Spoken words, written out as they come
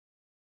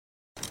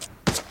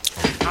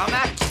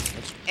Homer?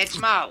 It's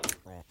Mo.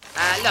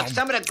 Look,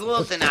 some of the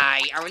ghouls and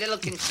I are a little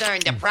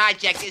concerned the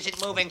project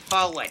isn't moving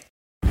forward.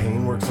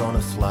 Pain works on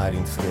a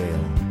sliding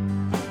scale.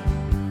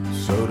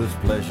 So does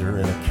pleasure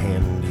in a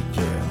candy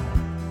jail.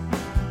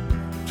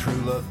 True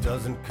love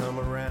doesn't come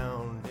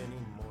around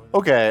anymore.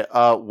 Okay,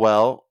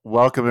 well,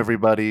 welcome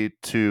everybody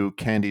to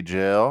Candy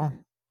Jail.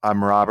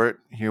 I'm Robert,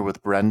 here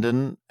with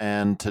Brendan,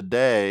 and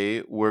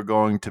today we're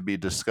going to be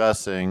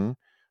discussing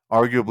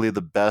arguably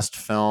the best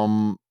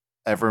film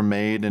ever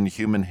made in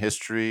human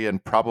history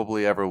and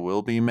probably ever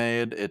will be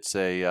made. It's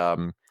a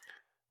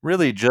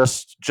really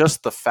just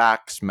the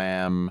facts,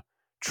 ma'am,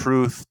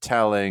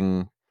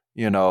 truth-telling,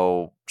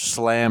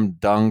 slam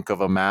dunk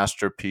of a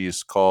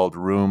masterpiece called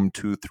Room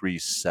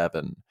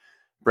 237.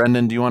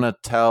 Brendan, do you want to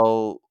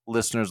tell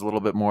listeners a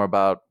little bit more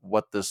about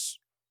what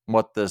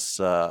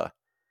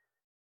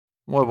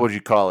would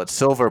you call it,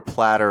 silver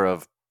platter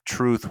of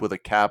truth with a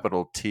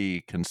capital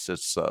T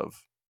consists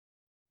of?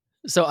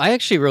 So I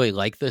actually really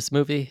like this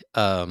movie.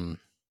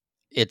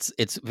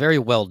 It's very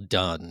well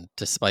done,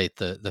 despite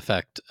the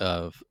fact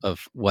of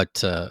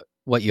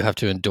what you have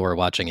to endure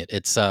watching it.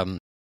 It's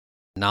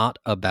not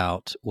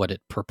about what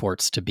it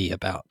purports to be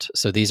about.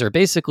 So these are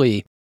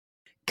basically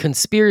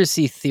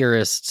conspiracy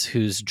theorists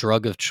whose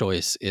drug of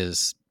choice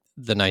is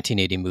the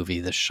 1980 movie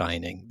The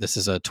Shining. This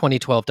is a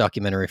 2012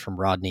 documentary from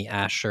Rodney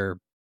Ascher.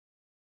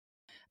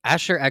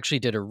 Ascher actually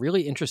did a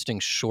really interesting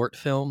short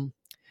film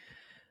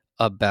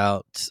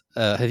about,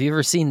 have you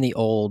ever seen the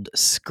old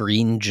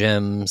Screen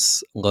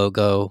Gems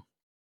logo?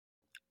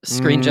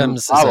 Screen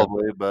Gems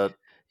probably, but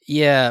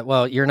yeah,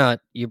 well, you're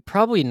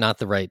probably not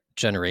the right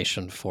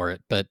generation for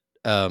it, but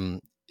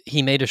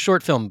he made a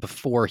short film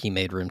before he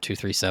made Room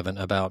 237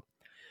 about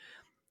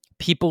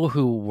people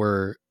who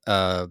were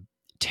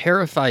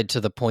terrified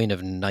to the point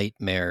of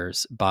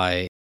nightmares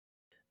by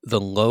the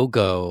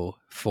logo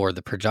for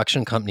the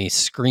production company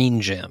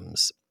Screen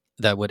Gems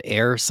that would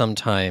air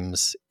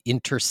sometimes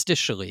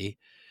interstitially,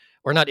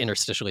 or not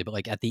interstitially, but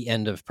like at the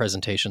end of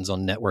presentations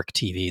on network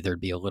TV, there'd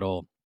be a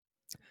little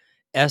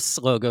S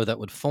logo that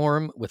would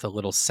form with a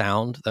little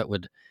sound that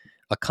would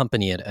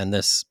accompany it. And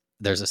there's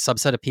a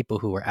subset of people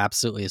who were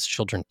absolutely, as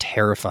children,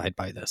 terrified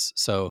by this.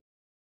 So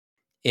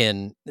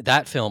in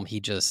that film,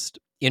 he just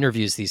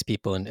interviews these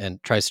people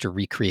and tries to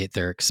recreate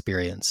their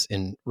experience.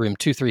 In Room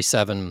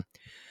 237,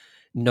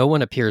 no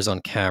one appears on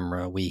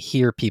camera. We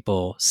hear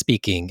people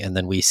speaking, and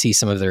then we see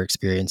some of their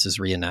experiences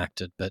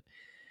reenacted. But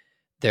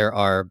there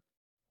are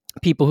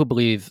people who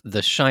believe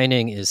The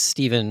Shining is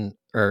Stanley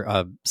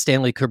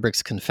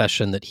Kubrick's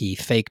confession that he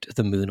faked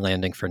the moon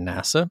landing for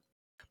NASA.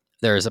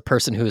 There is a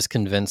person who is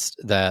convinced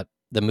that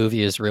the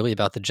movie is really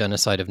about the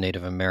genocide of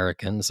Native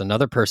Americans.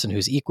 Another person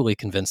who's equally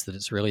convinced that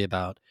it's really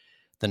about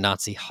the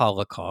Nazi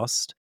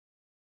Holocaust.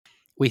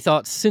 We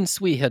thought, since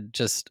we had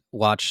just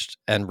watched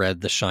and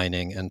read The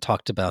Shining and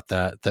talked about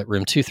that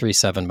Room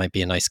 237 might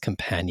be a nice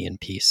companion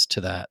piece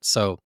to that.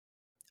 So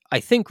I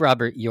think,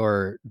 Robert,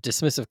 your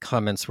dismissive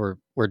comments were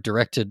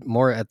directed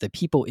more at the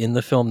people in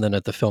the film than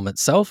at the film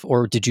itself,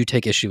 or did you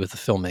take issue with the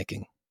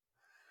filmmaking?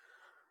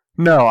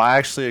 No, I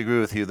actually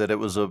agree with you that it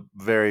was a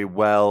very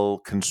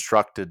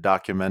well-constructed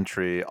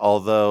documentary,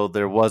 although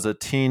there was a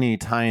teeny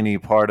tiny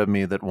part of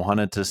me that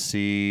wanted to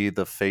see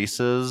the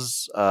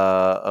faces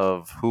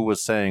of who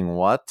was saying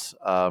what,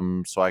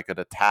 so I could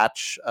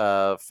attach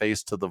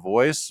face to the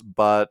voice,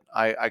 but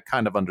I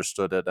kind of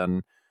understood it,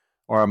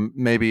 or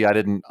maybe I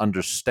didn't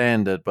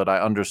understand it, but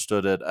I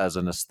understood it as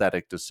an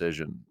aesthetic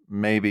decision,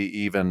 maybe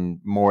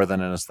even more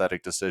than an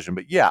aesthetic decision.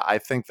 But yeah, I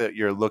think that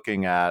you're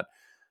looking at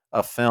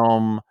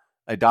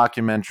a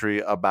documentary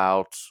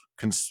about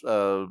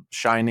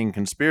shining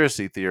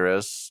conspiracy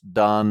theorists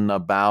done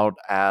about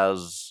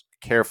as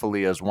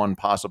carefully as one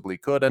possibly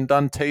could and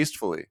done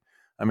tastefully.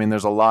 I mean,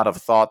 there's a lot of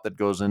thought that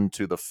goes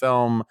into the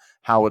film,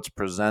 how it's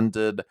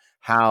presented,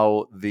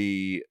 how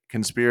the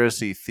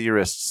conspiracy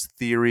theorists'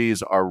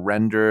 theories are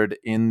rendered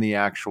in the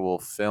actual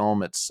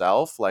film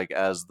itself, like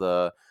as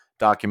the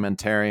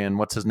documentarian,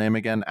 what's his name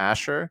again?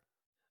 Ascher?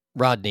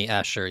 Rodney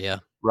Ascher, yeah.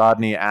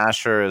 Rodney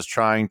Ascher is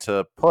trying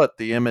to put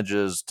the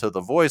images to the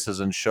voices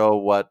and show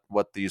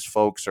what these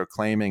folks are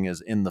claiming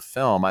is in the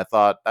film. I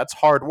thought that's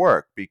hard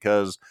work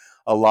because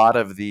a lot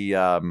of the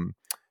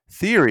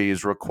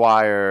theories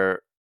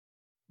require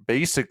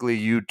basically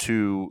you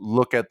to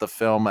look at the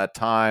film at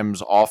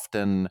times,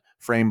 often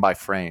frame by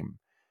frame.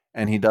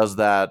 And he does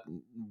that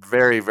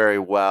very, very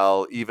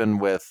well, even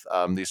with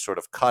these sort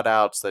of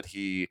cutouts that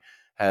he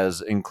has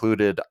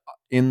included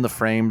in the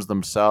frames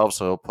themselves.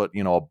 So he'll put,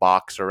 a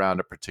box around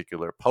a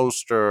particular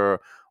poster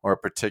or a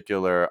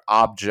particular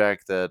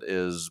object that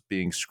is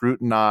being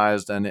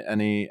scrutinized,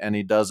 and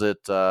he does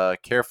it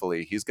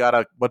carefully. He's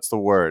got what's the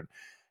word?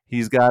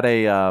 He's got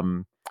a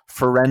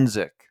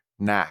forensic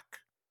knack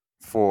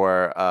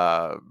for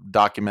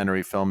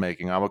documentary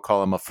filmmaking. I would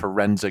call him a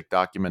forensic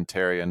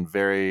documentarian,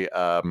 very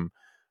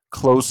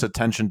close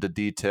attention to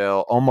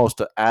detail,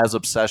 almost as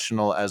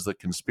obsessional as the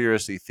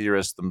conspiracy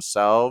theorists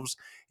themselves,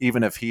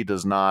 even if he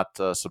does not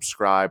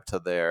subscribe to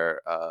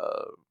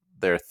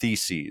their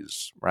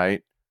theses,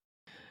 right?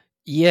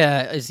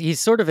 Yeah, he's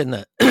sort of in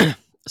the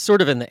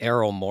sort of in the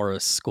Errol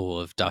Morris school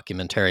of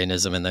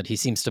documentarianism, in that he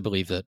seems to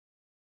believe that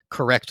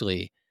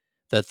correctly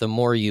that the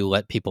more you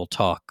let people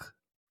talk,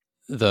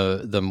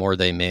 the more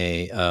they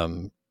may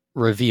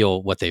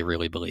reveal what they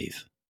really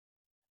believe,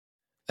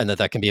 and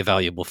that can be a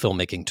valuable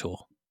filmmaking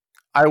tool.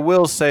 I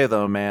will say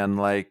though, man,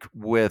 like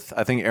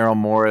I think Errol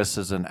Morris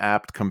is an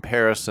apt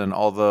comparison,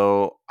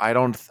 although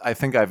I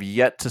think I've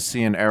yet to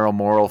see an Errol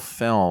Morris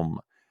film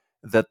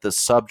that the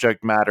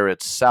subject matter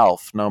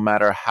itself, no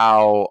matter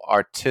how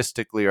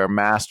artistically or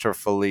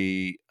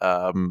masterfully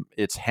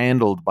it's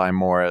handled by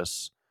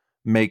Morris,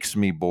 makes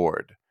me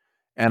bored.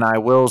 And I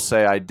will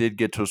say I did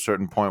get to a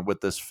certain point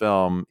with this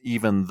film,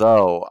 even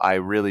though I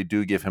really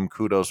do give him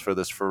kudos for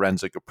this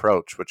forensic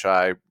approach, which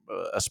I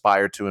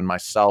aspire to in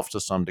myself to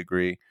some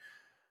degree,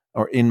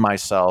 or in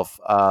myself.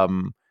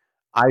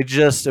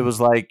 It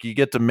was like you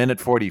get to minute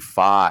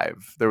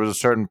 45. There was a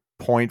certain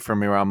point for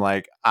me where I'm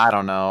like, I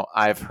don't know.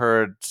 I've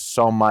heard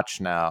so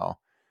much now,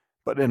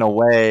 but in a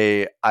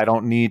way, I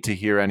don't need to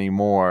hear any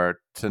more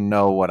to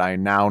know what I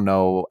now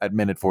know at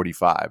minute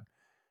 45.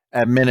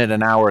 At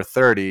an hour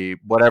 30,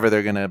 whatever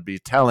they're going to be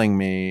telling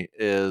me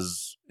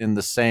is in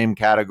the same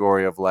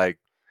category of like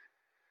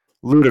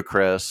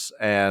ludicrous,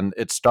 and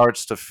it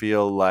starts to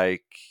feel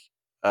like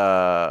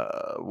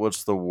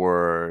what's the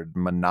word,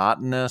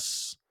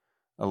 monotonous,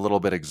 a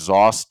little bit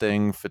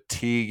exhausting,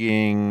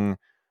 fatiguing,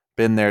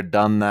 been there,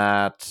 done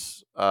that.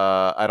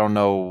 I don't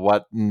know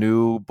what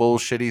new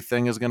bullshitty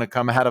thing is going to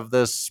come out of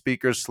this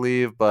speaker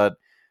sleeve, but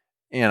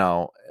you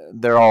know,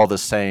 they're all the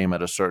same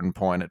at a certain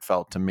point, it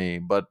felt to me.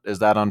 But is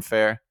that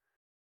unfair?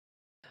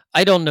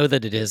 I don't know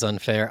that it is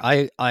unfair.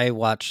 I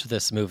watched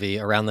this movie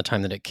around the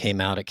time that it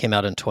came out. It came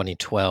out in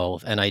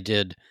 2012, and I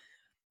did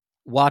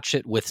watch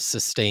it with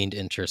sustained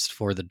interest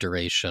for the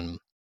duration.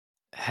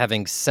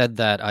 Having said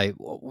that,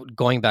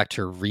 going back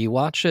to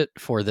rewatch it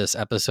for this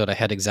episode, I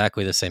had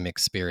exactly the same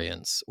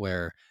experience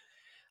where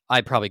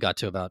I probably got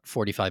to about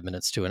 45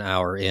 minutes to an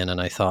hour in,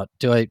 and I thought,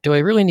 do I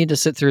really need to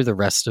sit through the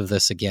rest of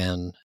this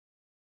again?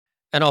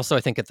 And also,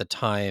 I think at the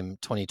time,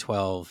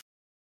 2012,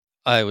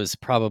 I was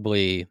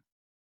probably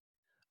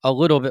a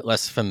little bit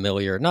less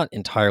familiar, not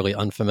entirely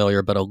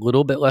unfamiliar, but a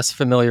little bit less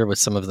familiar with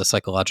some of the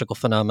psychological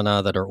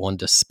phenomena that are on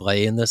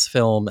display in this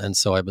film. And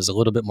so I was a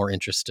little bit more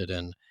interested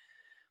in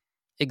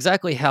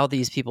exactly how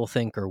these people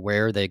think or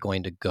where they're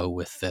going to go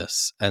with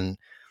this. And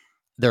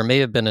there may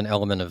have been an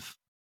element of,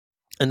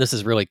 and this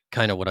is really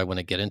kind of what I want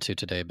to get into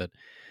today, but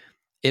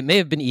it may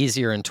have been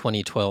easier in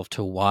 2012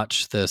 to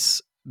watch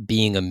this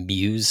being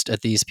amused at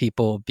these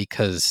people,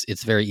 because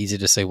it's very easy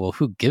to say, well,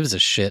 who gives a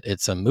shit?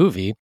 It's a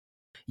movie.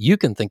 You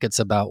can think it's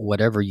about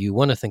whatever you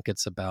want to think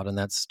it's about, and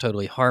that's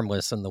totally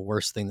harmless. And the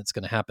worst thing that's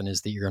going to happen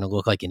is that you're going to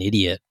look like an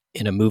idiot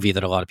in a movie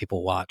that a lot of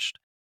people watched.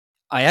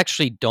 I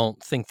actually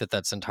don't think that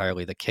that's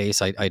entirely the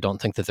case. I don't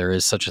think that there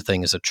is such a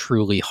thing as a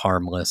truly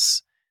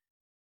harmless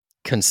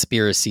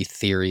conspiracy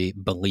theory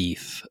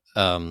belief.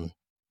 When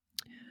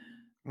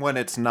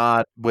it's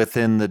not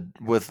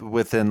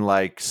within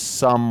like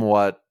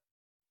somewhat,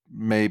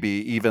 maybe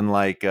even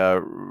like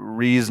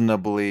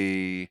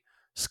reasonably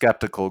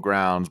skeptical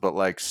grounds, but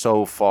like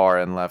so far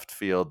in left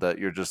field that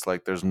you're just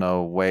like, there's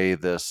no way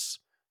this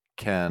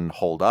can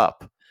hold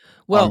up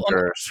Well,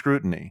 under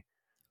scrutiny.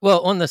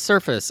 Well, on the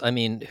surface, I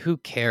mean, who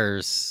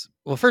cares?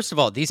 Well, first of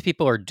all, these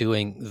people are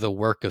doing the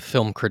work of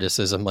film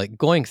criticism. Like,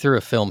 going through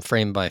a film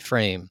frame by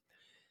frame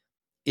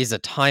is a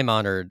time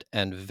honored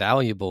and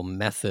valuable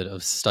method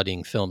of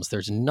studying films.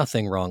 There's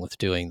nothing wrong with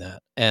doing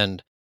that.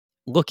 And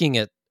looking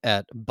at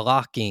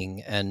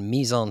blocking and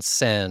mise en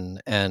scène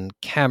and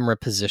camera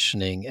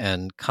positioning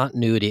and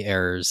continuity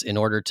errors in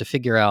order to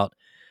figure out,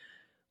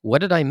 what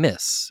did I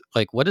miss?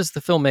 Like, what does the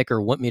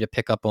filmmaker want me to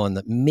pick up on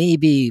that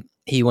maybe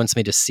he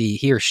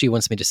or she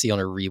wants me to see on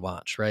a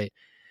rewatch, right?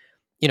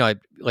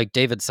 Like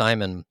David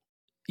Simon,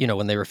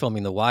 when they were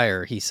filming The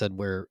Wire, he said,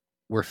 we're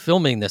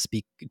filming this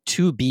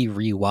to be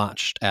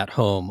rewatched at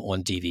home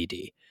on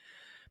DVD.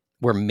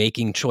 We're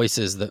making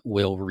choices that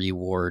will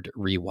reward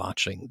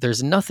rewatching.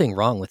 There's nothing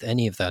wrong with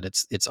any of that.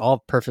 It's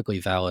all perfectly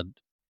valid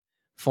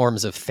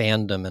forms of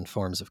fandom and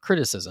forms of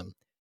criticism.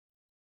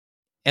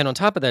 And on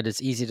top of that,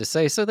 it's easy to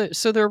say, so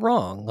they're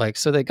wrong. Like,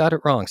 so they got it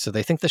wrong. So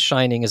they think The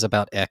Shining is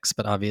about X,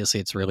 but obviously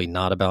it's really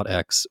not about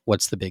X.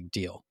 What's the big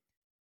deal?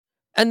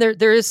 And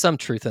there is some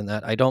truth in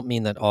that. I don't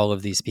mean that all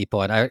of these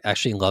people, and I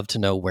actually love to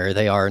know where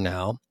they are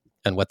now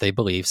and what they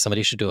believe.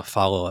 Somebody should do a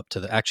follow-up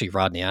to actually,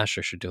 Rodney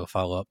Ascher should do a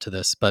follow-up to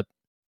this. But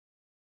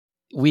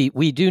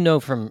we do know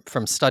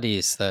from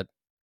studies that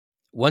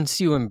once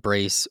you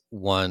embrace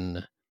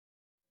one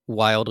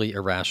wildly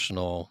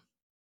irrational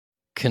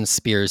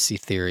conspiracy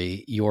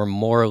theory, you're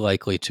more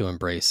likely to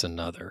embrace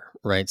another,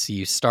 right? So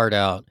you start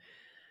out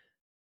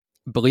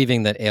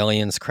believing that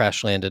aliens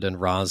crash landed in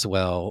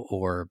Roswell,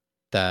 or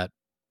that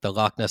the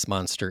Loch Ness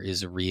monster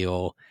is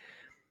real.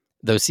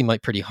 Those seem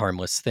like pretty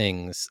harmless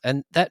things,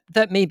 and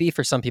that may be,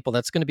 for some people,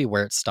 that's going to be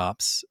where it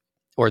stops,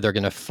 or they're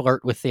going to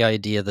flirt with the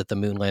idea that the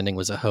moon landing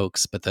was a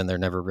hoax, but then they're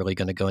never really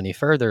going to go any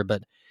further.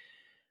 But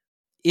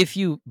if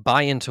you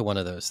buy into one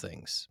of those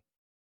things,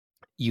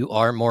 you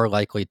are more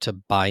likely to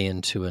buy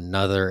into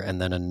another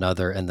and then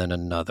another and then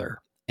another.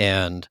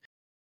 And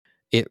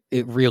it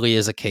really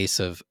is a case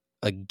of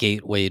a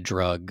gateway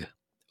drug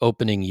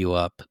opening you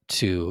up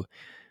to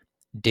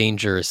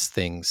dangerous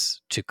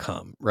things to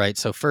come, right?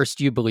 So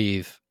first you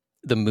believe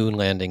the moon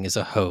landing is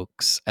a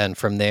hoax, and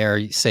from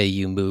there, say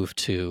you move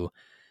to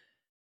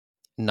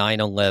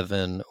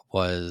 9/11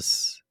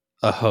 was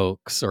a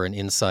hoax or an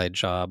inside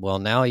job. Well,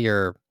 now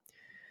you're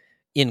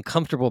in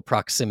comfortable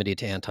proximity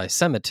to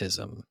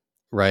anti-Semitism,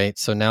 right?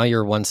 So now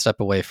you're one step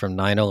away from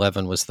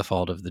 9/11 was the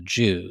fault of the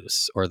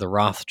Jews or the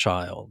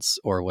Rothschilds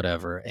or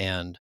whatever.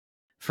 And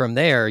from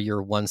there,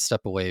 you're one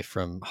step away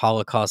from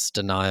Holocaust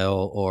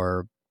denial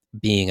or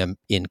being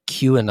in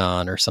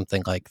QAnon or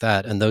something like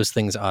that. And those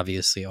things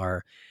obviously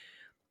are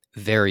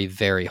very,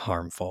 very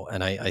harmful.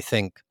 And I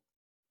think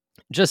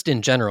just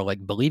in general,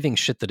 like believing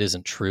shit that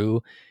isn't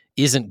true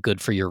isn't good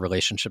for your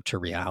relationship to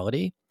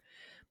reality.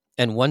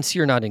 And once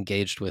you're not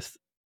engaged with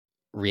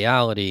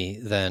reality,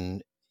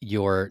 then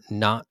you're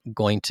not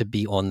going to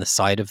be on the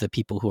side of the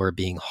people who are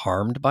being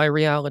harmed by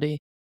reality.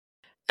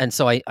 And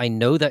so I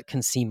know that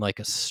can seem like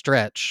a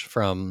stretch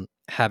from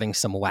having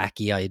some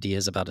wacky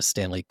ideas about a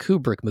Stanley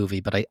Kubrick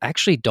movie, but I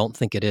actually don't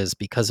think it is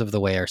because of the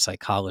way our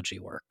psychology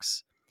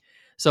works.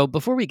 So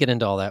before we get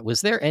into all that, was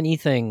there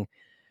anything,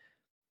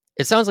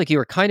 it sounds like you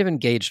were kind of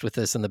engaged with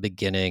this in the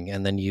beginning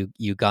and then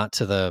you got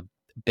to the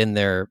been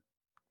there,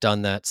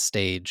 done that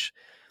stage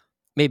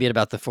maybe at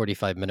about the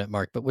 45-minute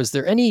mark, but was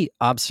there any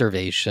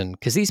observation?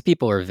 Because these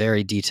people are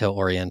very detail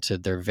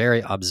oriented. They're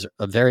very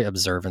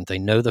observant. They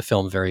know the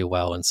film very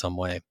well in some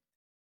way.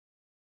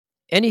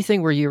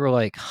 Anything where you were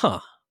like,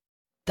 huh,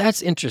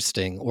 that's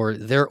interesting, or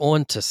they're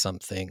on to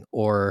something,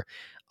 or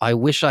I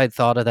wish I'd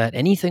thought of that.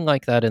 Anything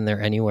like that in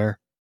there anywhere?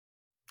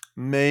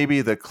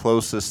 Maybe the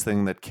closest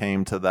thing that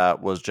came to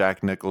that was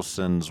Jack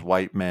Nicholson's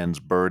white man's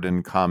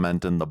burden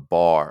comment in the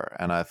bar.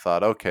 And I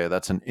thought, okay,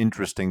 that's an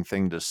interesting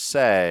thing to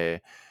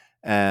say.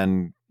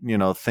 And,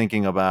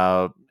 thinking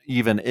about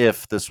even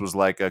if this was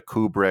like a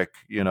Kubrick,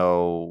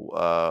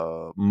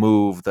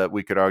 move that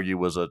we could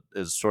argue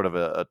is sort of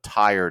a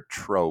tired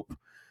trope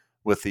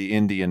with the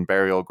Indian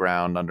burial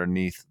ground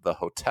underneath the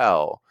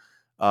hotel.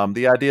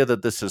 The idea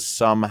that this is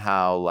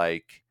somehow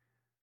like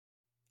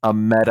a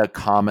meta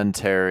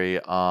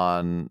commentary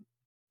on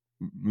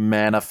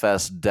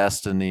manifest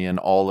destiny and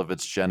all of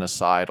its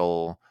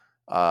genocidal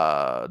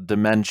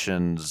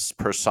dimensions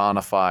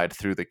personified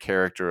through the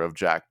character of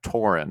Jack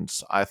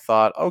Torrance. I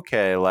thought,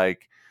 okay,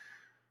 like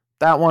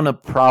that one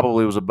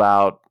probably was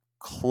about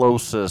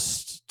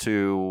closest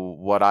to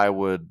what I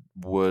would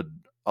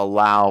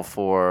allow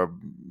for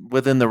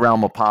within the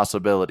realm of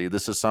possibility.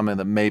 This is something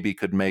that maybe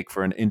could make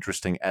for an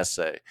interesting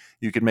essay.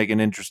 You could make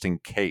an interesting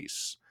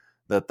case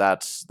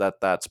that's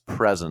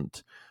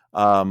present.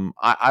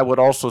 I would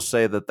also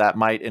say that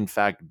might in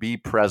fact be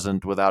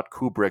present without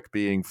Kubrick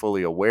being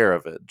fully aware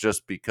of it,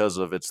 just because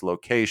of its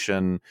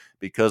location,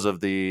 because of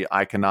the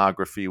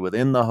iconography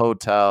within the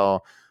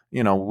hotel.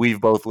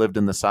 We've both lived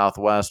in the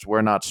Southwest.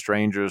 We're not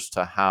strangers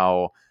to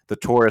how the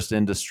tourist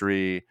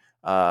industry,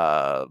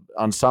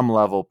 on some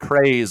level,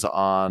 preys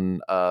on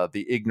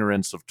the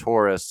ignorance of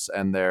tourists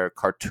and their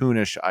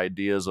cartoonish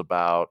ideas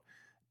about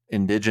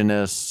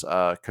indigenous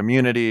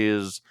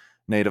communities,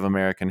 Native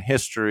American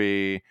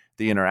history,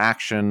 the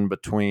interaction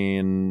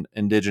between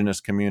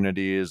indigenous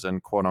communities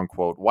and quote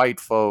unquote white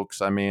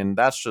folks. I mean,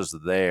 that's just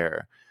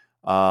there.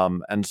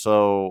 And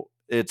so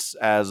it's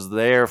as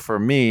there for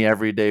me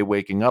every day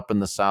waking up in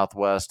the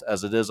Southwest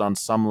as it is on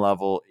some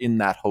level in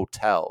that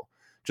hotel,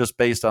 just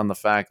based on the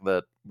fact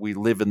that we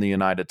live in the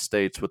United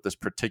States with this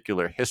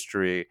particular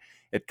history.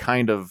 It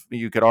kind of,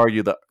 you could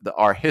argue that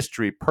our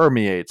history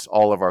permeates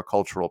all of our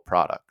cultural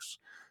products.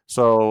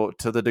 So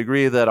to the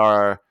degree that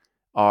our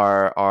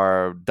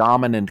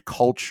dominant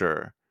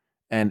culture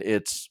and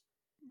its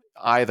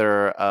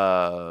either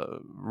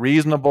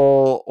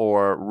reasonable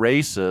or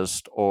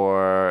racist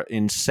or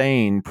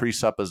insane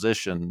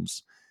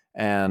presuppositions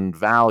and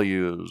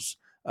values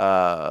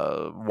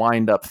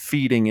wind up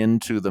feeding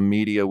into the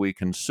media we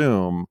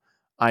consume,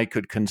 I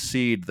could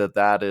concede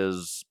that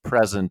is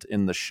present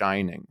in The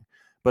Shining,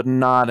 but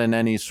not in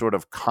any sort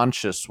of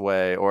conscious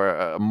way or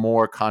a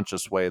more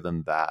conscious way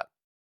than that.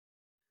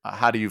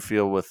 How do you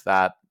feel with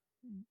that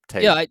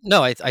take? Yeah,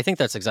 I think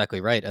that's exactly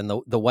right. And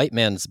the white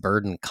man's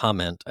burden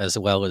comment, as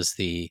well as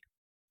the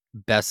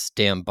best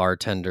damn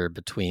bartender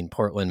between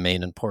Portland,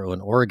 Maine and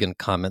Portland, Oregon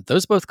comment,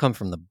 those both come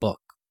from the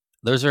book.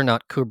 Those are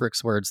not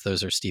Kubrick's words.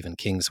 Those are Stephen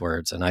King's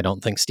words. And I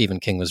don't think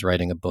Stephen King was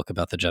writing a book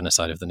about the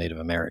genocide of the Native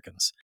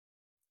Americans.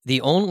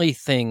 The only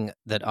thing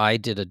that I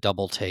did a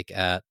double take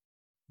at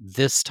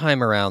this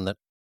time around that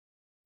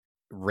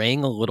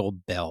rang a little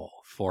bell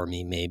for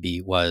me maybe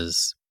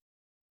was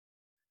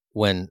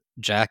when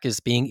Jack is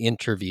being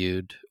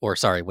interviewed, or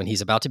sorry, when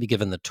he's about to be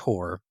given the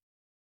tour.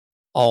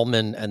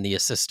 Allman and the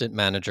assistant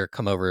manager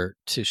come over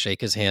to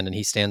shake his hand, and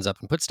he stands up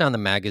and puts down the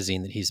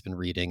magazine that he's been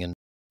reading. And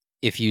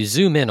if you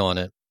zoom in on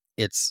it,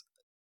 it's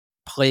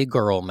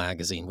Playgirl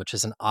magazine, which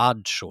is an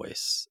odd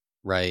choice,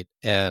 right?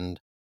 And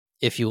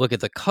if you look at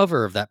the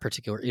cover of that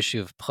particular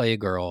issue of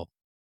Playgirl,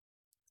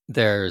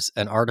 there's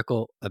an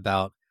article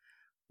about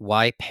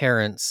why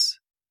parents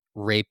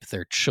rape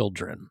their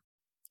children.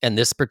 And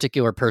this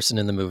particular person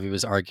in the movie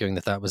was arguing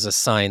that that was a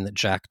sign that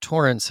Jack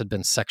Torrance had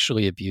been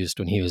sexually abused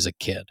when he was a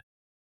kid.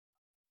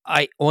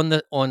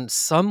 On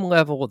some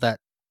level, that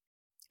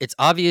it's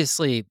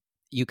obviously,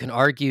 you can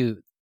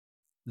argue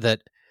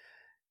that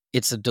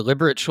it's a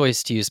deliberate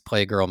choice to use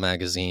Playgirl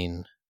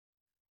magazine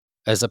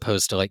as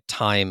opposed to like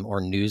Time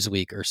or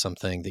Newsweek or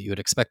something that you would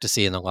expect to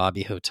see in the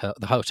lobby hotel,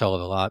 the hotel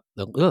of a lot,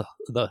 the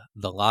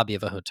lobby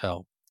of a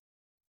hotel,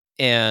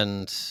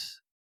 and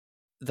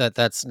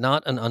that's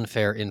not an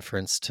unfair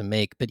inference to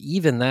make. But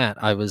even that,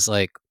 I was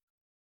like,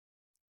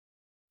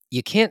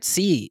 you can't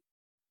see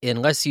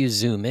unless you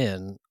zoom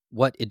in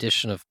what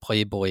edition of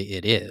Playboy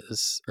it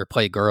is or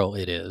Playgirl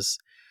it is.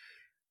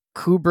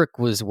 Kubrick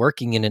was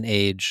working in an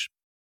age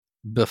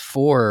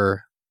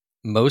before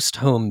most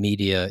home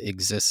media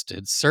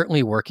existed,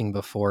 certainly working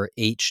before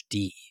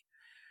HD,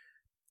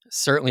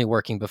 certainly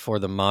working before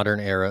the modern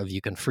era of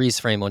you can freeze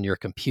frame on your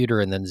computer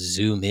and then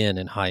zoom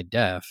in high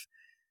def,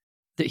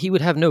 that he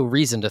would have no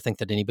reason to think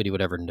that anybody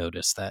would ever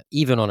notice that,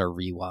 even on a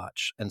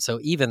rewatch. And so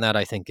even that,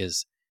 I think,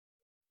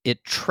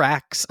 it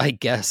tracks, I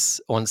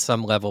guess, on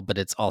some level, but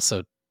it's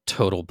also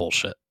total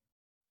bullshit.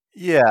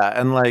 Yeah,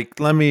 and like,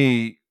 let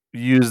me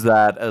use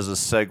that as a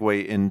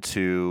segue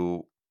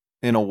into,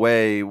 in a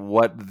way,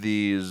 what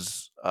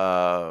these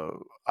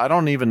I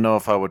don't even know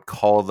if I would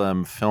call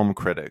them film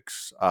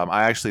critics.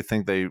 I actually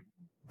think they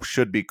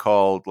should be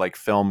called like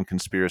film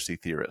conspiracy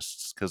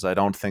theorists, because I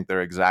don't think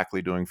they're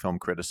exactly doing film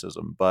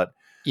criticism. But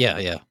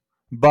Yeah.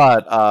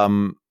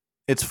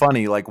 it's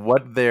funny, like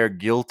what they're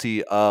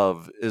guilty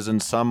of is in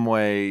some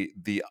way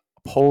the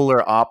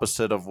polar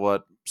opposite of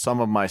what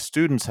some of my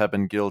students have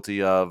been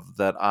guilty of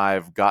that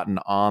I've gotten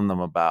on them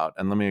about.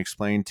 And let me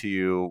explain to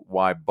you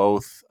why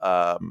both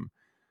of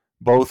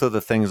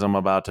the things I'm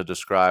about to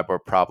describe are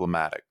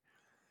problematic.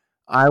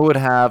 I would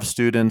have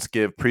students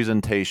give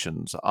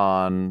presentations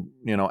on,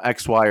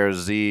 X, Y, or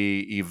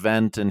Z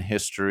event in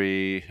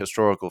history,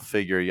 historical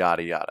figure,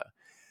 yada, yada.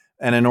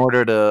 And in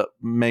order to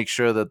make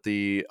sure that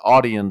the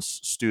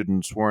audience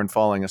students weren't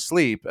falling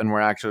asleep and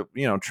were actually,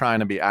 trying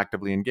to be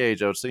actively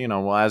engaged, I would say,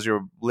 well, as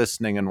you're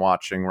listening and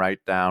watching,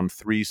 write down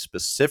 3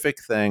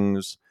 specific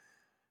things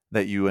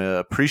that you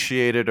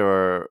appreciated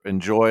or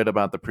enjoyed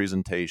about the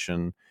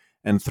presentation,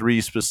 and 3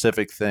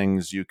 specific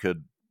things you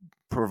could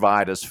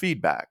provide as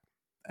feedback.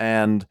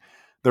 And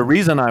the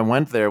reason I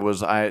went there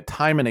was,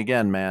 time and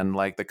again, man,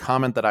 like the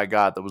comment that I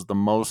got that was the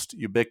most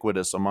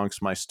ubiquitous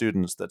amongst my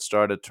students that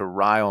started to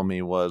rile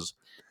me was,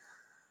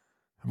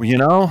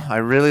 I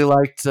really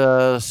liked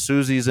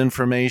Susie's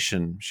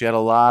information. She had a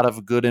lot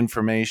of good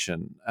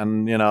information.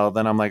 And, then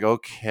I'm like,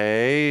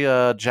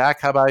 okay,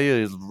 Jack, how about you?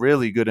 It's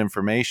really good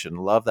information.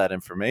 Love that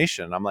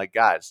information. I'm like,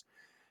 guys,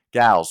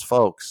 gals,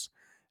 folks,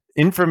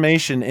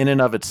 information in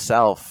and of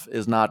itself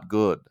is not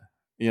good.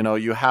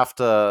 You have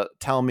to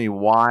tell me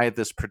why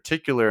this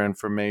particular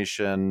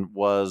information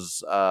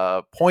was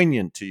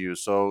poignant to you.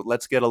 So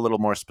let's get a little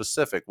more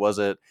specific. Was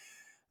it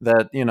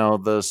that,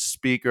 the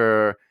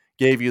speaker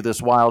gave you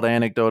this wild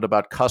anecdote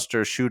about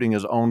Custer shooting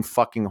his own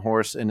fucking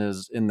horse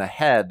in the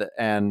head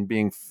and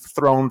being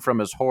thrown from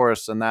his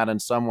horse, and that in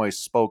some way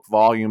spoke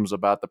volumes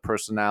about the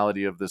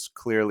personality of this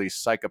clearly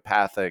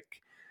psychopathic,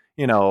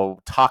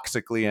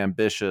 toxically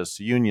ambitious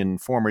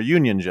former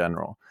Union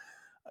general?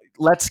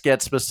 Let's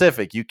get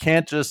specific. You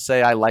can't just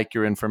say, I like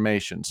your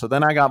information. So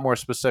then I got more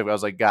specific. I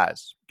was like,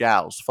 guys,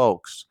 gals,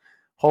 folks,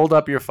 hold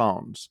up your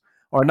phones.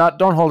 Or not,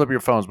 don't hold up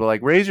your phones, but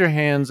like raise your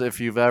hands if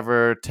you've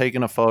ever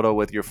taken a photo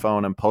with your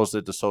phone and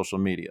posted it to social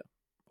media.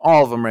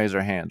 All of them raise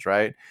their hands,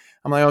 right?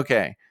 I'm like,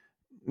 okay,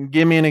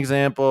 give me an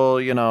example,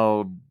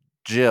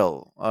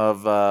 Jill,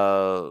 of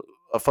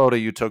a photo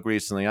you took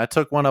recently. I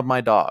took one of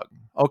my dog.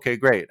 Okay,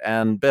 great.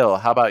 And Bill,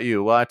 how about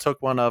you? Well, I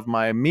took one of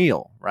my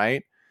meal,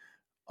 right?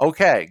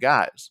 Okay,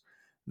 guys,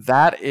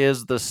 that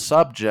is the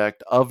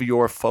subject of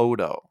your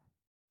photo.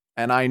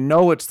 And I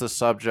know it's the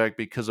subject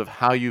because of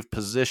how you've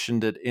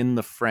positioned it in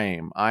the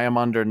frame. I am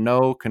under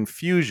no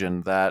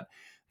confusion that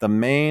the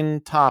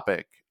main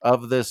topic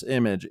of this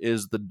image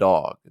is the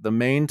dog. The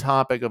main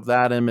topic of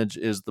that image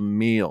is the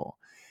meal.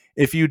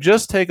 If you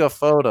just take a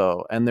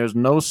photo and there's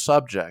no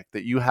subject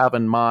that you have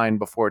in mind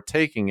before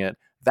taking it,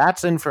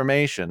 that's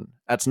information.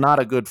 That's not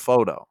a good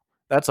photo.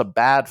 That's a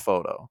bad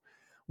photo.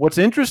 What's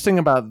interesting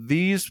about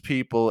these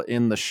people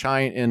in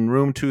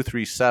room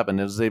 237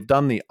 is they've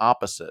done the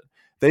opposite.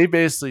 They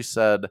basically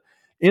said,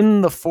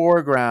 in the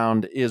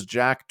foreground is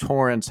Jack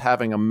Torrance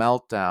having a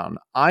meltdown.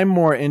 I'm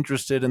more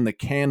interested in the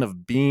can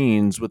of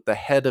beans with the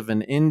head of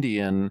an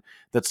Indian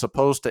that's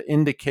supposed to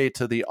indicate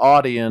to the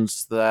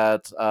audience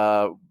that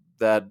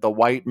that the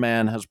white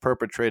man has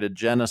perpetrated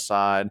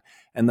genocide,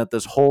 and that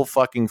this whole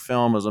fucking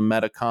film is a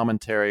meta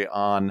commentary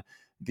on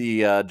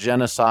the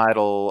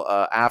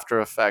genocidal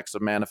after effects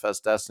of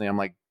Manifest Destiny. I'm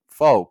like,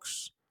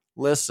 folks,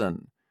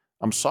 listen,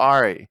 I'm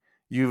sorry.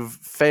 You've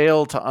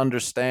failed to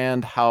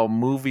understand how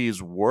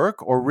movies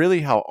work, or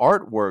really how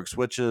art works,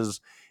 which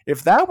is,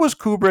 If that was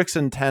Kubrick's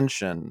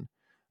intention,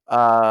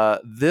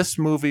 this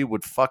movie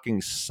would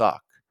fucking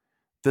suck.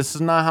 This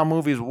is not how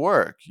movies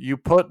work. You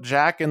put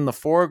Jack in the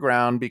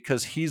foreground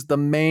because he's the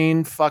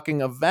main fucking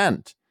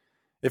event.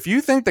 If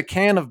you think the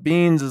can of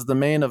beans is the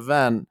main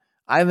event,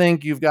 I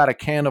think you've got a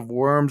can of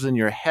worms in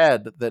your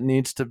head that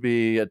needs to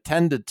be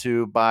attended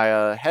to by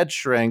a head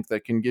shrink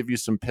that can give you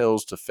some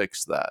pills to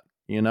fix that,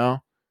 you know?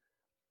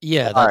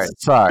 Yeah, Sorry,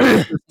 that's sorry.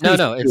 It's too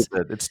no,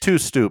 stupid. It's too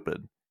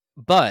stupid.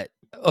 but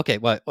okay,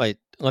 wait,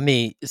 let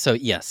me. So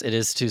yes, it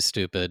is too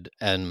stupid.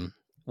 And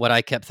what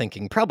I kept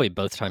thinking, probably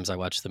both times I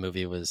watched the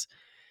movie, was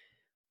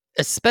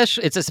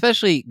it's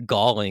especially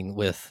galling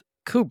with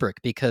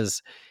Kubrick,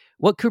 because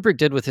what Kubrick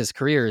did with his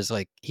career is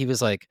like he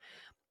was like,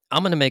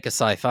 I'm going to make a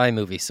sci-fi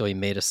movie, so he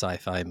made a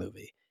sci-fi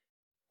movie.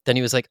 Then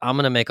he was like, I'm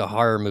going to make a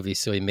horror movie,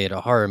 so he made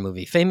a horror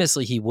movie.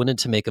 Famously, he wanted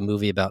to make a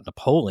movie about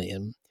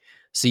Napoleon.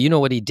 So you know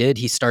what he did?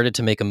 He started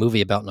to make a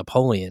movie about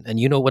Napoleon. And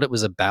you know what it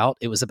was about?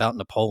 It was about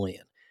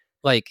Napoleon.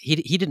 Like he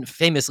didn't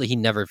famously, he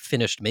never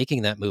finished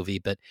making that movie,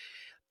 but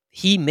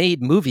he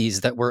made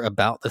movies that were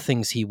about the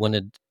things he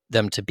wanted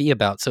them to be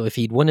about. So if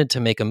he'd wanted to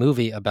make a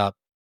movie about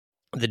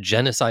the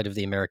genocide of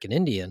the American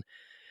Indian,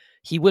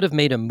 he would have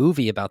made a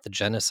movie about the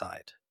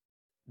genocide.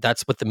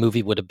 That's what the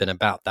movie would have been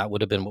about. That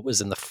would have been what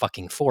was in the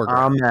fucking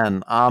foreground.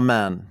 Amen.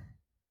 Amen.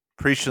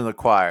 Preaching to the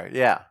choir.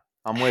 Yeah,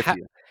 I'm with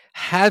you.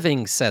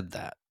 Having said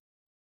that,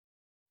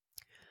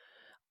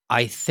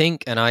 I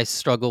think, and I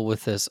struggle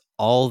with this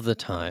all the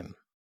time,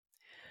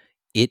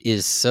 it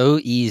is so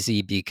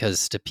easy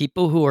because to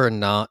people who are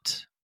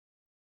not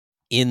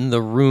in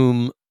the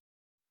room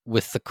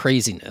with the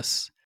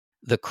craziness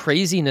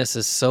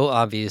is so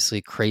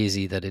obviously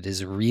crazy that it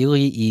is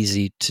really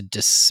easy to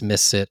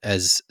dismiss it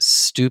as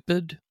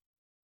stupid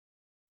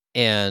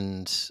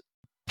and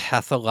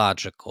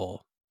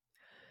pathological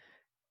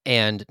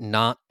and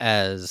not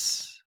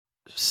as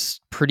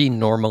pretty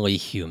normally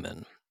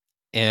human.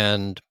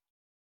 And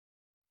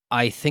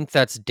I think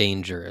that's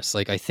dangerous.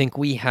 Like, I think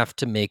we have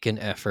to make an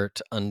effort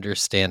to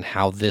understand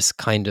how this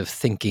kind of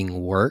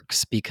thinking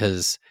works,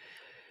 because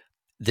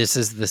this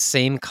is the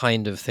same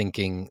kind of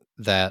thinking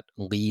that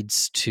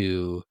leads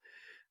to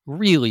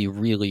really,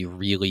 really,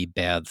 really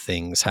bad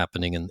things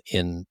happening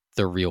in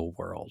the real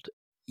world.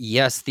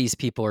 Yes, these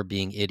people are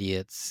being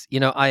idiots. You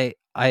know,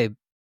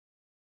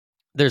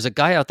 there's a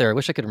guy out there, I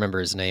wish I could remember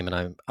his name,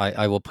 and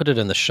I will put it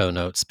in the show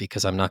notes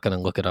because I'm not going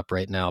to look it up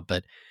right now,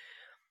 but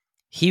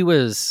he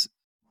was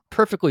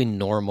perfectly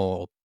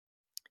normal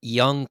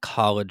young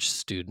college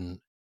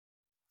student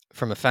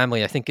from a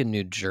family, I think in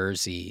New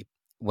Jersey,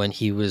 when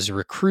he was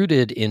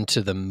recruited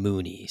into the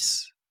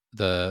Moonies,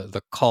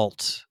 the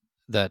cult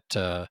that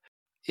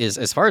is,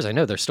 as far as I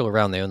know, they're still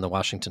around. They own the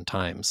Washington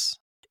Times,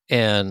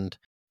 and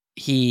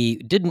he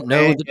didn't They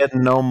know ain't that.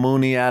 getting no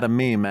Mooney out of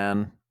me,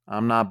 man.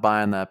 I'm not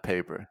buying that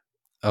paper.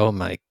 Oh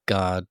my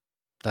God,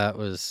 that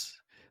was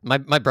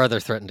my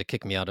brother threatened to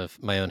kick me out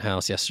of my own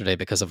house yesterday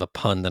because of a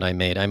pun that I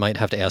made. I might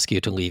have to ask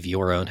you to leave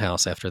your own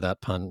house after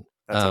that pun.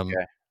 That's okay.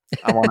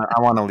 I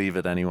want to leave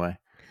it anyway.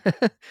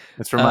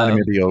 It's reminding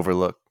me of The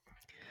Overlook.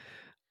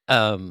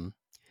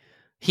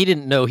 He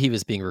didn't know he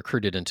was being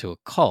recruited into a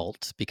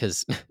cult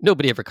because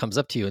nobody ever comes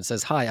up to you and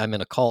says, "Hi, I'm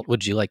in a cult.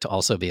 Would you like to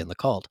also be in the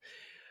cult?"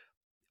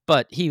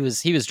 But he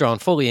was drawn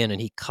fully in,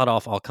 and he cut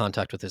off all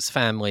contact with his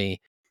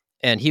family,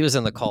 and he was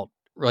in the cult,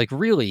 like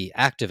really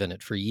active in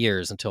it for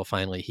years until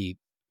finally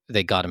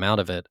they got him out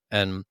of it,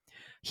 and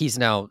he's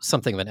now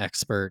something of an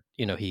expert.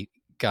 You know, he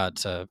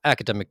got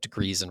academic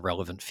degrees in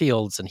relevant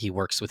fields, and he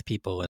works with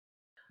people and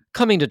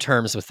coming to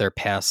terms with their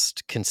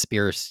past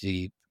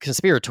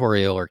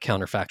conspiratorial or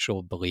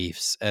counterfactual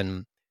beliefs.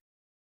 And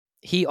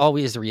he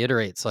always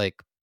reiterates,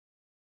 like,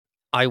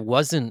 I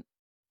wasn't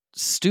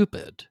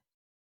stupid.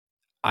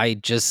 I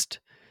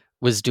just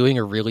was doing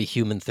a really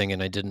human thing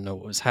and I didn't know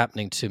what was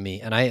happening to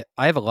me. And I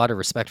have a lot of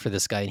respect for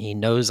this guy, and he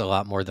knows a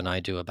lot more than I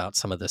do about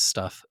some of this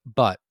stuff.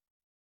 But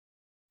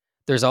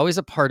there's always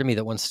a part of me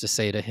that wants to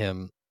say to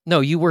him,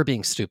 no, you were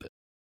being stupid.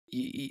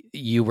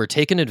 You were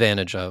taken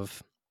advantage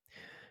of.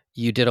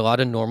 You did a lot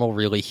of normal,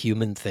 really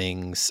human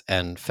things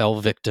and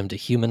fell victim to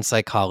human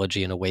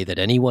psychology in a way that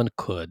anyone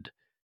could.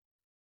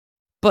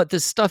 But the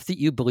stuff that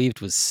you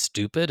believed was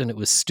stupid, and it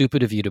was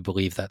stupid of you to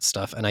believe that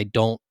stuff. And I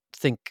don't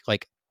think,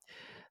 like,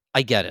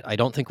 I get it. I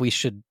don't think we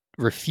should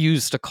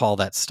refuse to call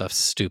that stuff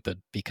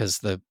stupid, because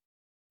the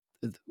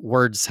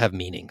words have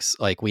meanings.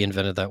 Like, we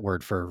invented that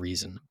word for a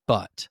reason.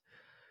 But,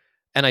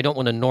 and I don't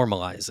want to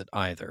normalize it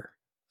either.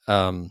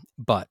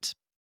 But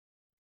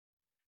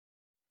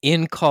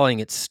in calling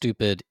it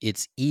stupid,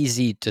 it's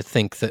easy to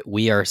think that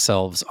we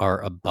ourselves are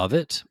above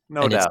it.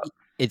 No And doubt.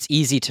 it's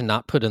easy to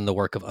not put in the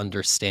work of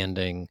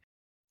understanding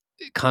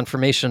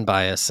confirmation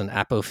bias and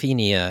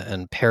apophenia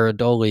and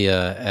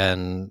pareidolia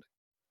and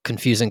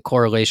confusing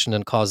correlation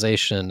and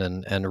causation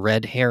and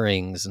red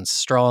herrings and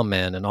straw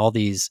men and all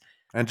these.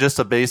 And just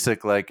a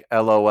basic like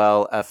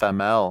LOL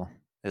FML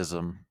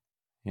ism,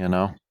 you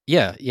know?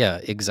 Yeah,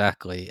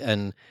 exactly.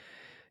 And,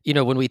 you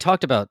know, when we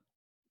talked about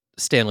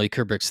Stanley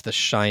Kubrick's The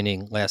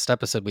Shining last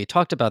episode, we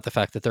talked about the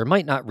fact that there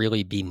might not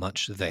really be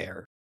much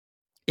there.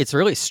 It's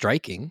really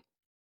striking.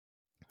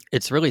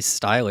 It's really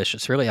stylish.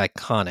 It's really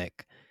iconic.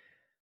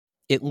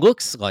 It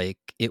looks like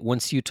it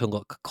wants you to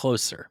look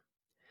closer.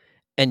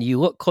 And you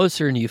look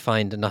closer and you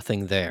find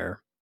nothing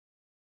there.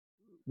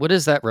 What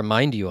does that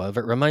remind you of?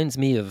 It reminds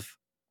me of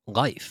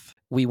life.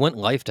 We want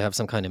life to have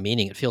some kind of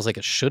meaning. It feels like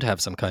it should have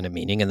some kind of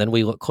meaning. And then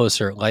we look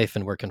closer at life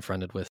and we're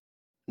confronted with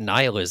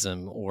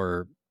nihilism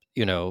or,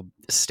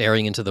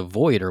 staring into the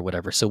void or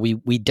whatever. So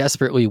we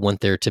desperately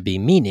want there to be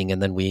meaning.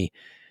 And then we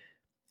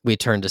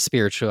turn to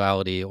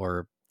spirituality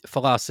or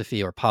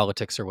philosophy or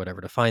politics or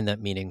whatever to find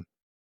that meaning.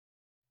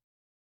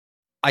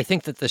 I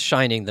think that The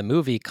Shining, the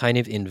movie, kind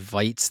of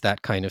invites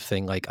that kind of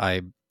thing. Like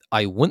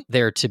I want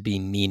there to be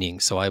meaning,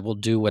 so I will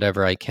do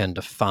whatever I can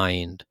to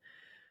find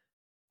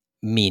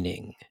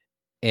meaning.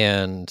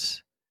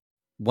 And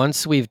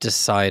once we've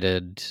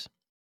decided,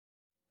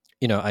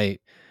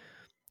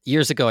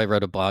 years ago I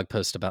wrote a blog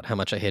post about how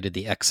much I hated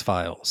the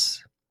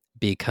X-Files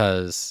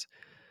because,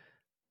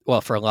 well,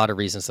 for a lot of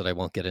reasons that I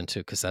won't get into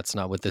because that's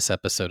not what this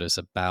episode is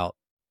about.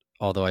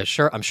 Although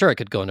I'm sure I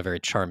could go on a very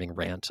charming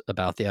rant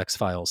about the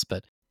X-Files,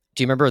 but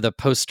do you remember the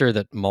poster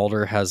that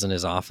Mulder has in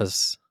his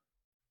office?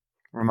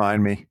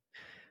 Remind me.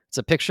 It's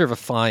a picture of a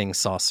flying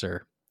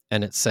saucer,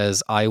 and it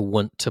says, "I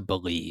want to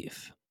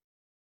believe."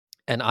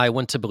 And "I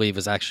want to believe"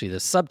 is actually the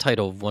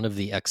subtitle of one of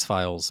the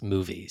X-Files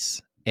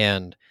movies.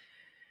 And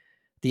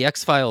the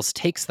X-Files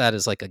takes that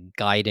as like a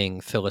guiding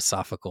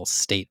philosophical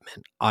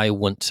statement. I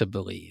want to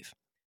believe.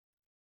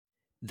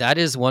 That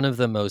is one of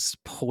the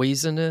most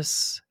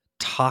poisonous,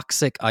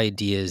 toxic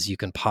ideas you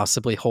can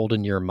possibly hold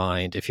in your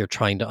mind if you're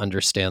trying to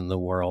understand the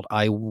world.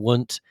 I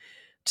want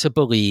to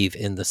believe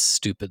in the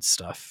stupid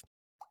stuff.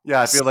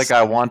 Yeah, I feel like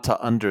 "I want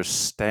to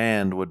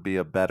understand" would be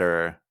a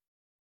better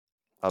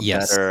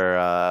Yes.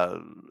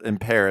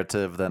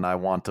 imperative than "I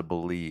want to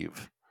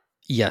believe."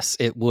 Yes,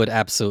 it would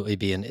absolutely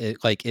be.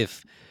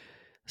 If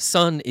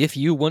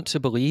you want to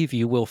believe,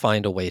 you will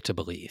find a way to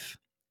believe.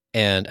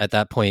 And at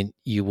that point,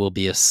 you will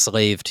be a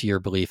slave to your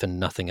belief and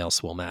nothing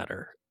else will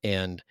matter.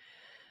 And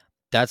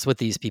that's what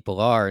these people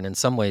are. And in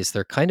some ways,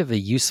 they're kind of a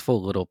useful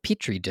little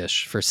petri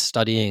dish for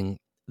studying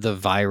the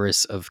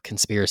virus of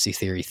conspiracy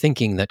theory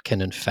thinking that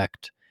can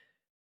infect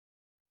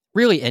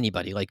really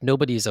anybody. Like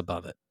nobody's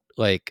above it.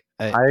 I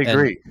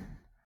agree.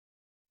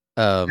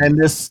 And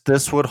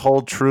this would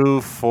hold true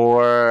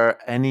for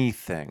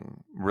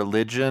anything.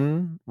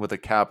 Religion with a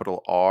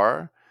capital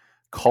R,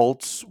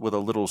 cults with a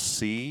little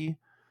c.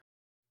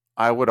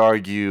 I would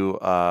argue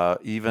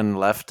even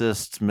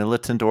leftist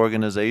militant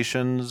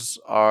organizations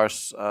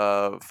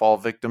fall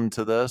victim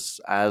to this,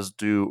 as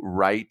do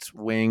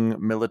right-wing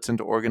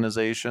militant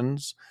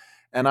organizations.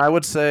 And I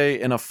would say,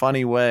 in a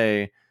funny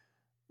way,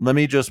 let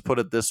me just put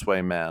it this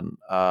way, man,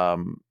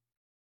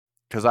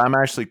 because I'm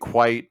actually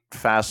quite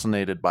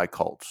fascinated by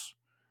cults.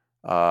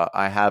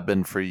 I have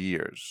been for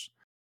years.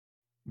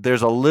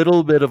 There's a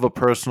little bit of a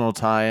personal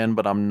tie-in,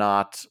 but I'm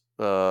not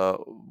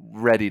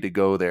ready to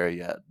go there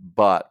yet.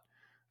 But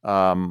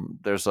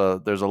there's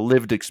a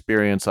lived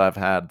experience I've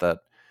had that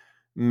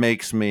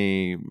makes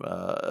me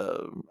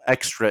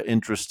extra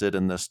interested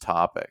in this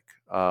topic.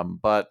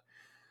 But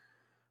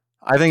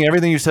I think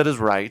everything you said is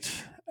right.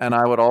 And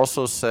I would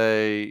also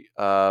say,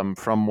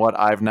 from what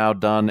I've now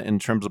done in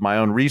terms of my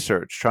own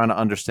research, trying to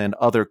understand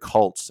other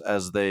cults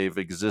as they've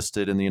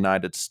existed in the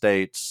United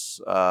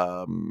States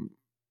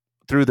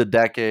through the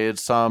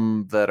decades,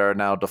 some that are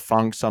now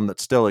defunct, some that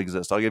still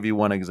exist. I'll give you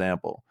one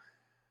example.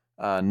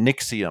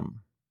 NXIVM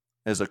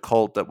is a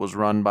cult that was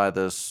run by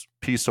this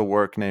piece of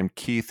work named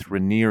Keith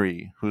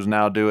Raniere, who's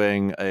now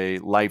doing a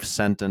life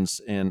sentence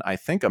in, I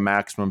think, a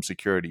maximum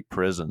security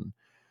prison.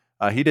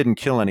 He didn't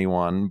kill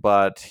anyone,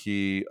 but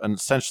he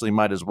essentially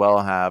might as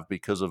well have,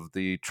 because of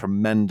the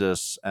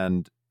tremendous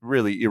and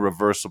really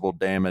irreversible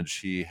damage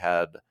he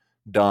had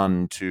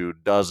done to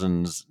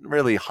dozens,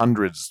 really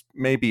hundreds,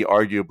 maybe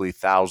arguably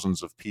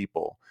thousands of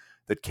people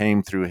that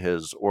came through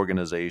his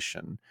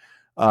organization.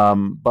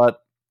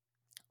 But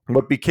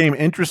what became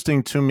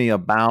interesting to me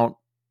about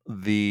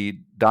the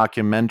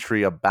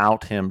documentary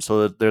about him,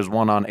 so that there's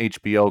one on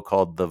HBO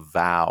called The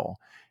Vow,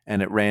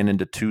 and it ran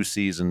into 2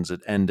 seasons. It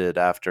ended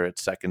after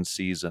its second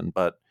season,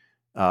 but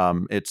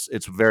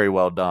it's very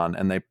well done,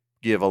 and they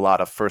give a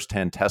lot of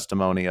firsthand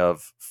testimony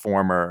of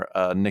former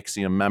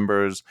NXIVM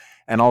members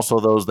and also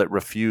those that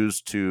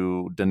refuse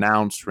to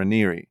denounce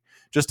Raniere.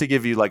 Just to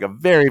give you like a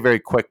very, very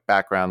quick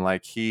background,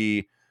 like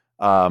he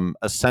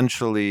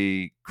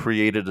essentially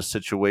created a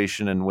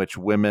situation in which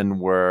women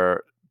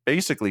were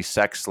basically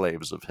sex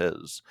slaves of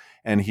his,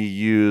 and he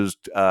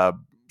used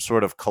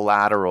sort of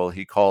collateral.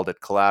 He called it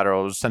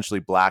collateral. It was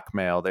essentially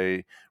blackmail.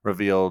 They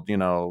revealed,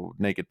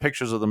 naked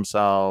pictures of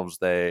themselves.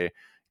 They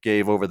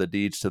gave over the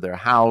deeds to their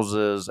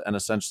houses, and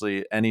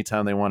essentially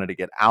anytime they wanted to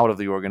get out of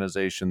the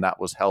organization, that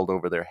was held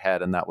over their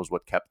head, and that was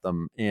what kept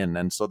them in.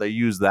 And so they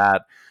used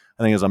that,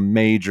 I think, as a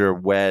major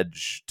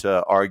wedge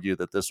to argue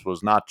that this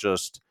was not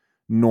just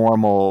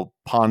normal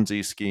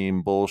Ponzi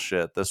scheme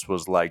bullshit. This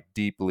was like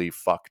deeply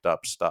fucked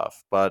up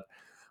stuff. But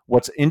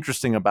what's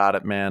interesting about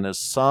it, man, is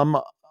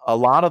some a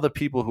lot of the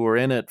people who were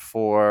in it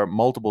for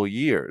multiple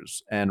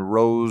years and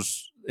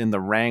rose in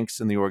the ranks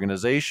in the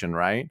organization,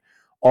 right,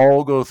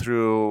 all go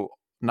through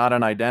not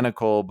an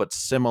identical but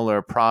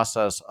similar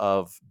process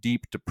of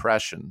deep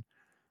depression,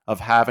 of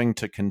having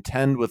to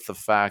contend with the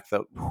fact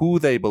that who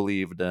they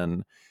believed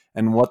in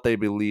and what they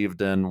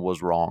believed in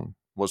was wrong,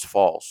 was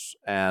false,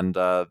 and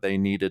they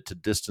needed to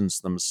distance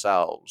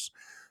themselves.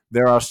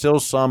 There are still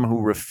some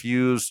who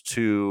refuse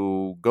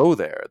to go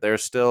there. They're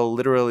still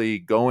literally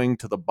going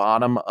to the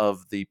bottom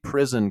of the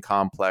prison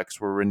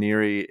complex where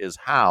Raniere is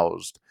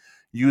housed,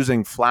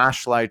 using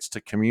flashlights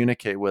to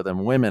communicate with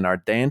him. Women are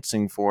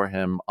dancing for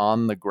him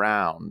on the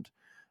ground.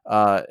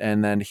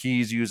 And then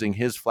he's using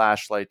his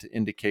flashlight to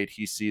indicate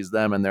he sees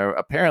them. And they're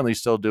apparently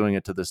still doing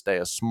it to this day,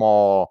 a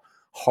small,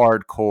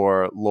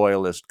 hardcore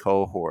loyalist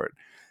cohort.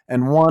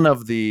 And one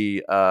of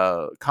the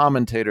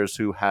commentators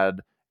who had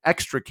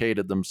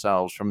extricated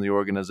themselves from the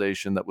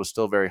organization that was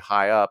still very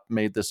high up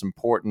made this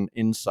important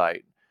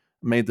insight,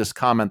 made this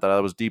comment that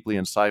I was deeply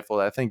insightful,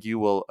 that I think you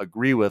will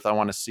agree with. I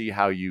want to see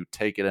how you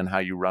take it and how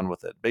you run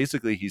with it.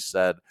 Basically, he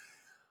said,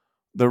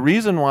 the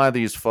reason why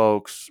these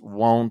folks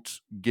won't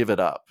give it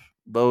up,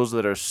 those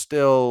that are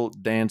still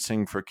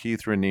dancing for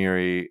Keith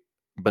Raniere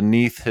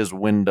beneath his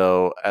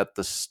window at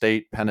the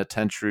state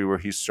penitentiary where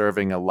he's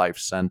serving a life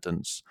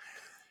sentence,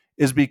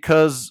 is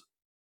because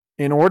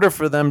in order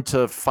for them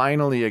to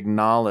finally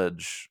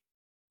acknowledge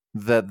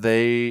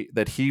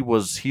that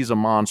he's a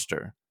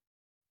monster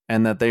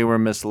and that they were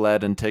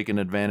misled and taken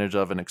advantage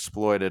of and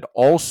exploited,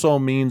 also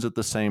means at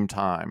the same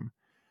time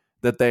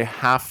that they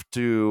have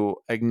to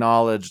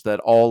acknowledge that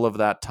all of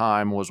that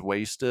time was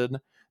wasted.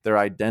 Their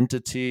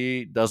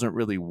identity doesn't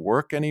really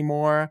work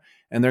anymore,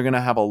 and they're going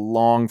to have a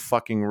long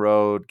fucking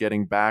road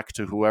getting back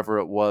to whoever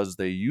it was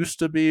they used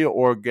to be,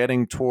 or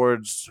getting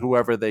towards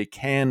whoever they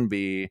can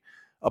be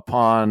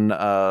upon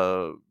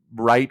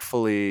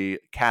rightfully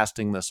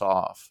casting this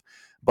off.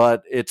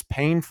 But it's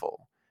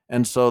painful.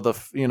 And so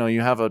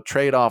you have a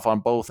trade-off on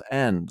both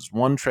ends.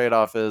 One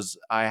trade-off is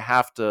I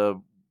have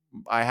to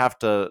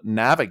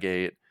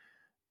navigate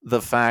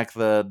the fact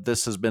that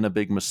this has been a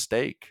big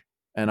mistake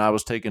and I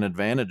was taken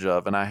advantage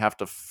of, and I have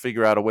to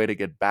figure out a way to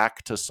get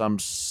back to some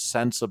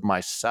sense of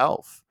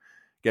myself,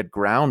 get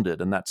grounded,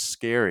 and that's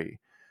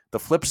scary. The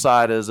flip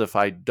side is if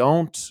I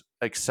don't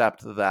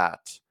accept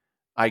that,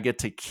 I get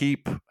to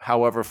keep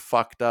however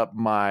fucked up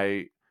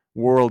my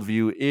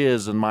worldview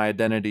is and my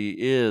identity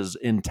is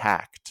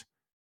intact,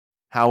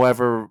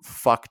 however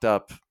fucked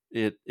up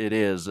it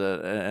is,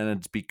 and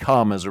it's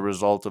become as a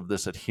result of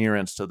this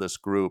adherence to this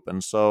group.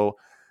 And so,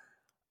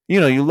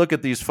 you look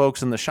at these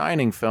folks in the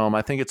Shining film,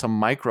 I think it's a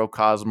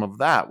microcosm of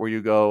that, where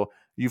you go,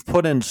 you've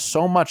put in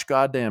so much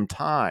goddamn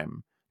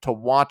time to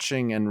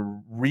watching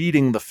and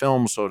reading the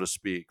film, so to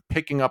speak,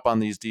 picking up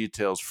on these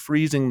details,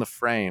 freezing the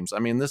frames. I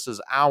mean, this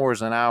is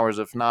hours and hours,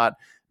 if not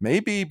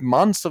maybe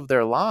months of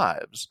their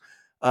lives.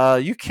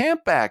 You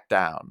can't back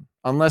down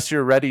unless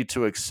you're ready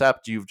to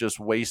accept you've just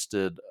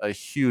wasted a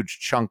huge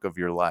chunk of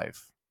your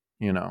life,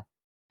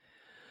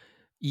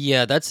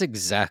 Yeah, that's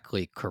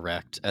exactly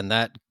correct. And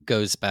that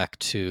goes back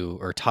to,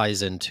 or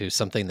ties into,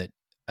 something that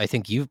I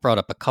think you've brought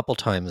up a couple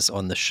times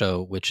on the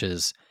show, which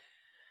is,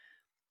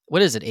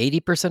 what is it,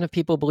 80% of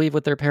people believe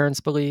what their parents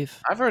believe?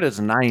 I've heard it's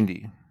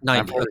 90. 90,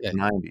 I've heard okay. it's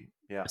 90,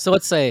 yeah. So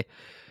let's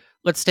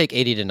take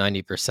 80 to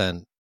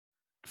 90%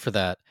 for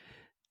that.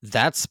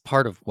 That's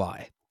part of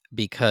why.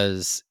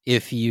 Because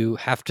if you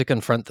have to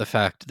confront the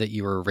fact that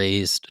you were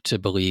raised to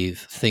believe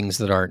things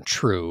that aren't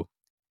true,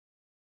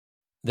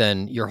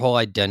 then your whole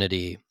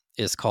identity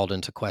is called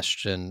into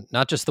question,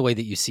 not just the way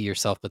that you see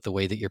yourself, but the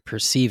way that you're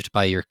perceived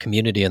by your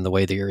community and the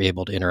way that you're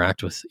able to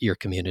interact with your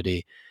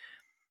community.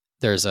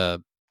 There's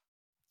a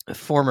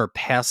former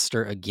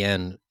pastor,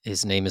 again,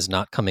 his name is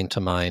not coming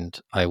to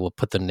mind. I will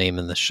put the name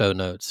in the show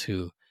notes,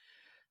 who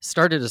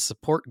started a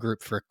support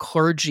group for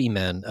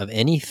clergymen of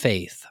any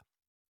faith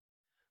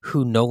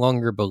who no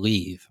longer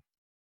believe,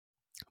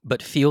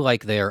 but feel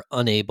like they are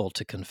unable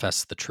to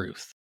confess the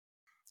truth.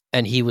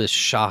 And he was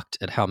shocked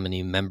at how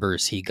many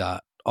members he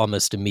got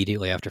almost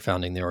immediately after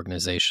founding the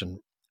organization.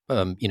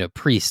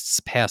 Priests,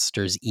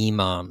 pastors,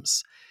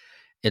 imams,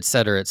 et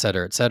cetera,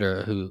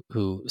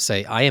 who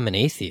say, I am an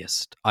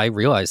atheist. I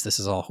realize this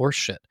is all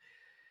horseshit,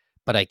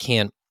 but I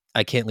can't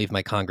leave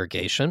my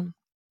congregation.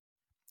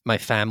 My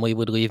family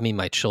would leave me.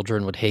 My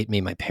children would hate me.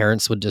 My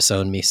parents would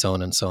disown me, so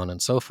on and so on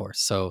and so forth.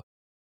 So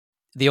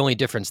the only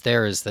difference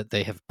there is that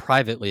they have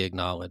privately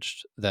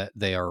acknowledged that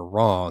they are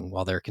wrong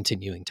while they're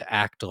continuing to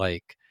act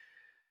like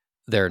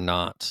they're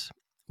not.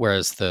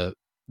 Whereas the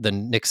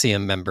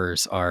NXIVM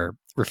members are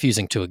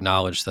refusing to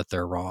acknowledge that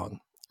they're wrong,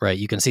 right?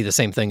 You can see the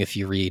same thing if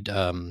you read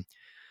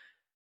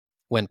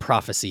When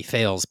Prophecy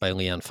Fails by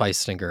Leon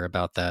Feistinger,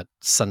 about that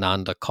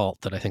Sananda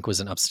cult that I think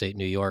was in upstate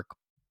New York.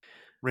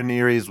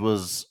 Raniere's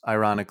was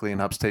ironically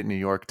in upstate New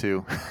York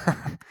too.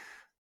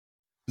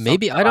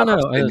 Maybe, I don't know.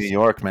 Upstate New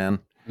York, man.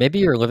 Maybe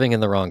you're living in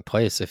the wrong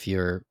place if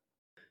you're...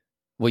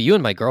 Well, you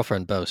and my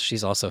girlfriend both,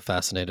 she's also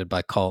fascinated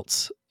by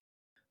cults.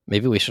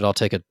 Maybe we should all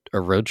take a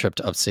road trip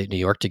to upstate New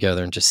York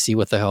together and just see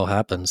what the hell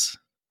happens.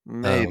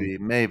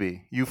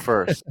 Maybe you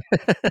first.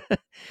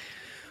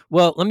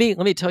 Well, let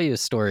me tell you a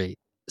story.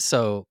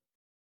 So,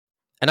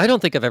 and I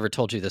don't think I've ever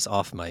told you this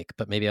off mic,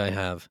 but maybe I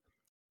have.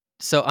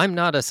 So I'm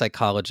not a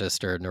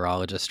psychologist or a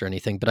neurologist or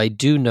anything, but I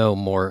do know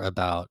more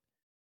about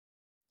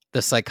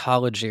the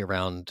psychology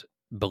around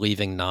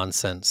believing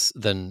nonsense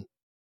than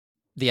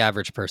the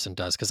average person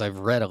does, because I've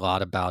read a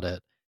lot about it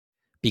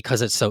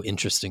because it's so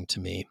interesting to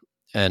me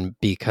and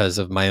because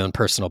of my own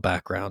personal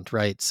background,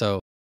 right? So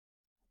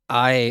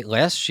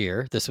last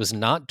year, this was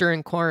not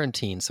during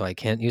quarantine, so I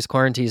can't use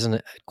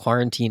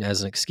quarantine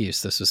as an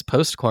excuse. This was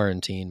post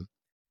quarantine.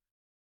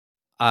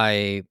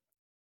 I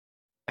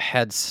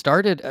had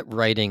started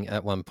writing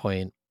at one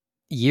point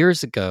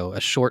years ago a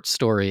short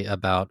story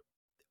about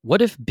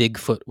what if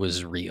Bigfoot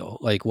was real?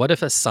 Like, what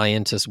if a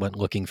scientist went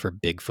looking for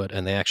Bigfoot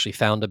and they actually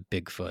found a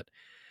Bigfoot?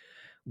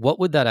 What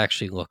would that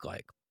actually look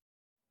like?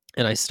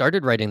 And I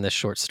started writing this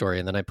short story,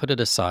 and then I put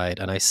it aside,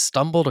 and I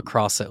stumbled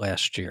across it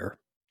last year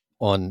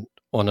on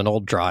an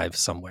old drive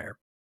somewhere.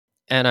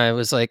 And I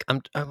was like,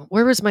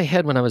 where was my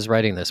head when I was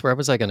writing this? Where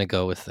was I going to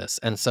go with this?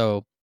 And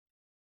so,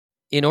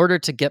 in order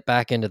to get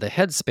back into the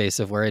headspace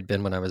of where I'd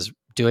been when I was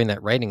doing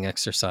that writing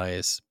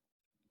exercise,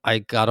 I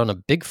got on a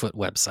Bigfoot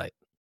website.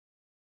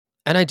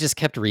 And I just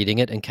kept reading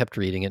it and kept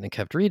reading it and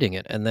kept reading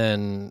it. And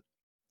then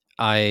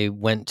I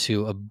went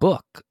to a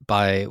book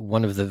by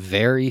one of the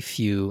very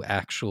few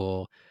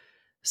actual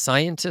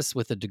scientists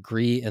with a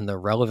degree in the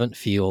relevant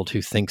field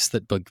who thinks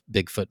that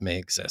Bigfoot may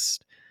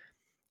exist.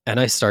 And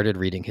I started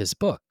reading his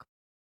book.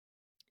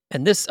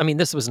 And this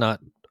was not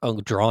a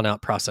drawn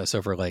out process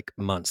over like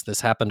months.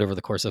 This happened over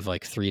the course of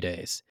like 3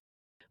 days.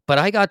 But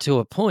I got to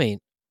a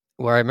point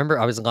where I remember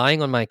I was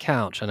lying on my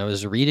couch and I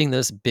was reading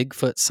this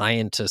Bigfoot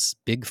scientist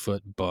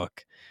Bigfoot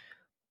book.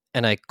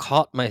 And I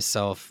caught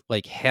myself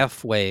like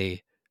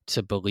halfway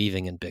to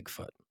believing in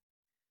Bigfoot.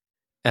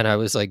 And I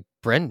was like,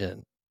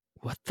 Brendan,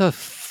 what the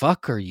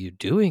fuck are you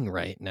doing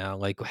right now?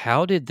 Like,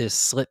 how did this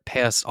slip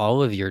past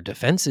all of your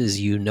defenses?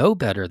 You know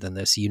better than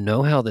this. You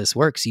know how this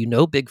works. You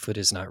know Bigfoot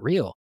is not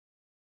real.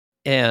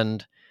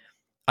 And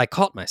I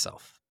caught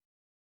myself.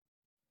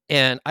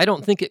 And I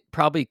don't think it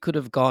probably could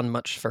have gone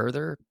much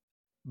further,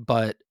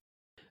 but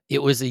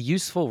it was a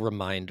useful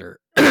reminder.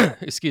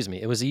 Excuse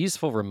me. It was a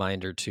useful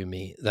reminder to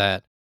me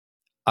that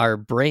our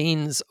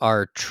brains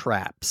are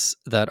traps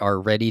that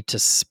are ready to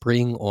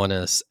spring on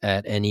us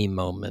at any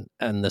moment.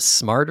 And the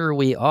smarter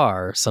we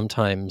are,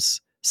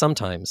 sometimes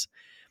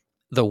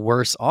the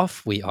worse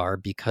off we are,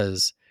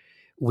 because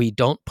we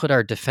don't put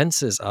our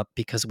defenses up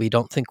because we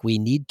don't think we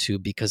need to,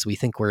 because we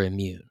think we're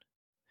immune.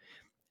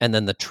 And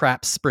then the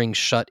trap springs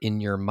shut in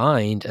your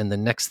mind, and the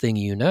next thing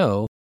you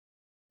know,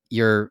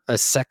 you're a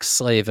sex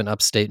slave in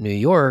upstate New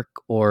York,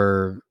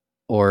 or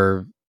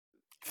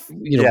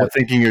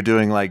Thinking you're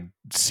doing like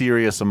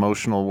serious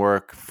emotional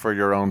work for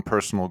your own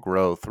personal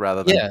growth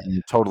rather than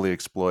being totally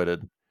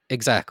exploited.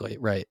 Exactly,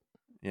 right.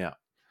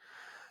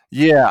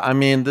 Yeah, I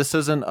mean, this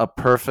isn't a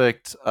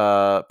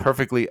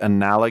perfectly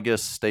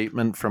analogous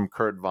statement from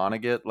Kurt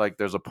Vonnegut. Like,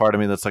 there's a part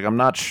of me that's like, I'm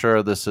not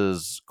sure this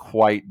is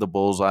quite the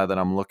bullseye that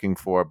I'm looking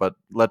for, but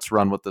let's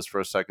run with this for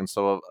a second.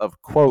 So, a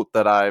quote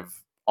that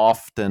I've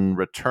often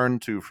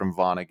returned to from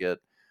Vonnegut,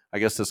 I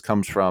guess this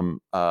comes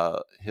from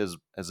his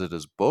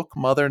book,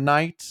 Mother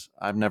Night?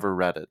 I've never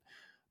read it,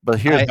 but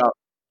here's how.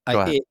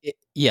 Go ahead.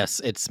 Yes,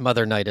 it's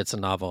Mother Night. It's a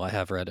novel. I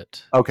have read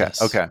it. Okay, yes.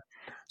 okay.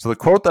 So the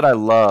quote that I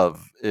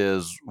love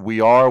is,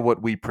 "We are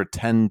what we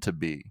pretend to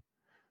be.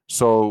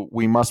 So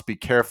we must be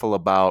careful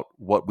about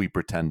what we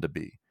pretend to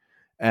be."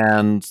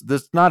 And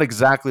this not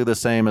exactly the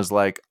same as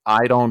like,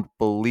 I don't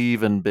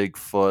believe in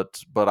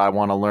Bigfoot, but I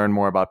want to learn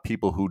more about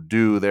people who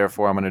do,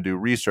 therefore I'm going to do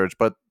research.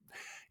 But,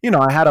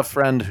 I had a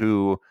friend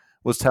who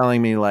was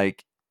telling me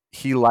like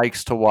he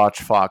likes to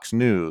watch Fox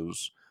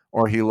News,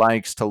 or he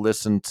likes to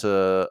listen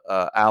to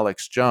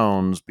Alex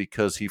Jones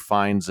because he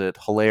finds it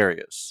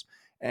hilarious.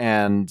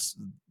 And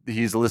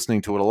he's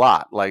listening to it a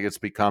lot. Like, it's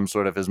become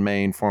sort of his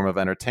main form of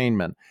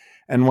entertainment.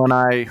 And when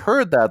I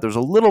heard that, there's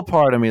a little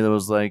part of me that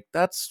was like,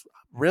 that's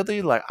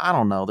really, like, I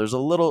don't know.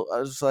 I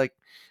was like,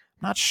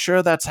 not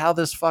sure that's how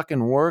this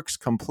fucking works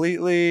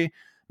completely.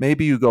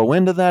 Maybe you go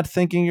into that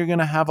thinking you're going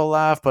to have a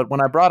laugh. But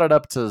when I brought it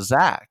up to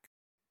Zach,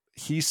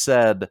 he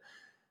said,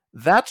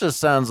 that just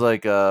sounds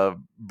like a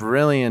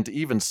brilliant,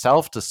 even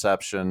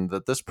self-deception,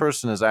 that this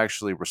person is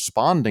actually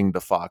responding to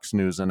Fox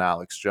News and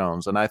Alex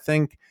Jones. And I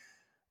think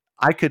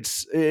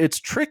it's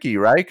tricky,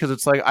 right? Because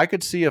it's like, I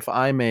could see if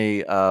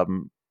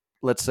I'm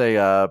let's say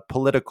a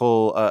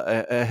political,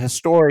 a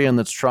historian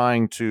that's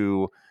trying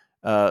to,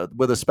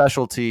 with a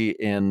specialty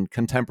in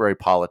contemporary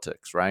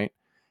politics, right?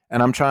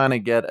 And I'm trying to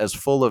get as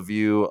full a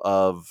view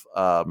of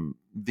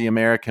the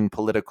American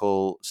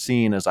political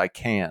scene as I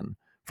can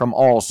from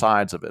all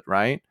sides of it,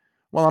 right?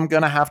 Well, I'm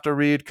going to have to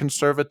read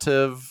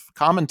conservative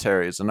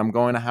commentaries, and I'm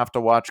going to have to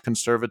watch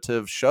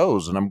conservative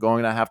shows, and I'm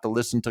going to have to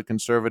listen to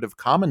conservative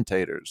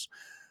commentators.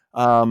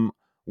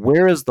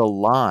 Where is the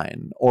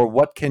line, or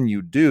what can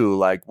you do?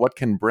 Like, what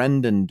can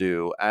Brendan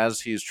do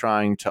as he's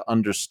trying to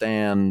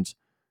understand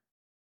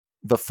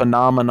the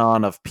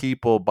phenomenon of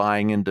people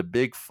buying into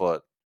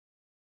Bigfoot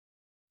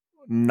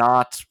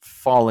not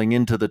falling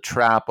into the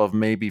trap of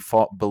maybe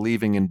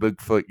believing in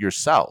Bigfoot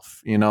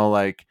yourself.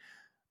 Like,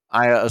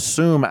 I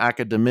assume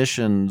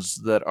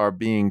academicians that are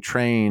being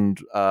trained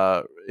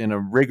in a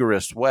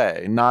rigorous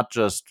way, not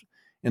just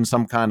in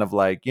some kind of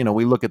like,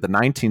 we look at the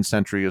 19th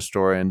century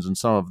historians and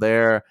some of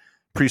their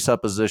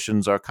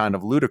presuppositions are kind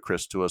of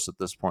ludicrous to us at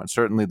this point.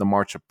 Certainly the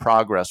March of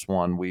Progress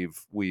one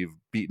we've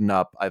beaten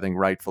up, I think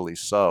rightfully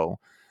so.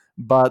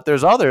 But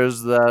there's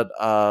others that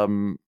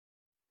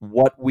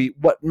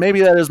what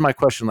maybe that is my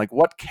question, like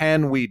what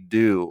can we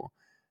do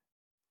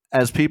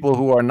as people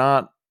who are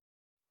not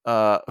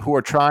who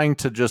are trying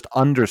to just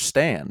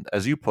understand,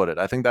 as you put it.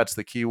 I think that's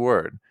the key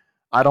word.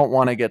 I don't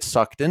want to get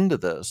sucked into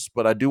this,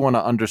 but I do want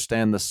to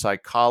understand the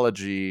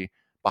psychology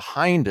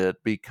behind it,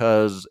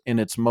 because in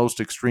its most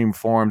extreme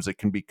forms, it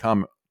can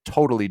become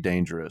totally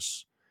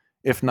dangerous,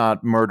 if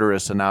not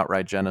murderous and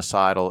outright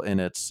genocidal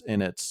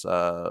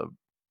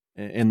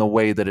in the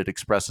way that it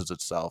expresses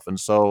itself. And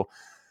so,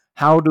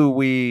 how do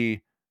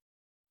we,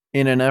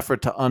 in an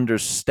effort to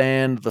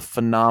understand the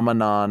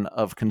phenomenon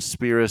of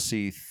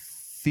conspiracy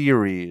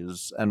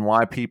theories and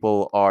why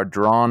people are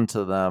drawn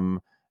to them,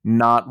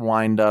 not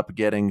wind up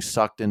getting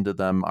sucked into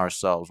them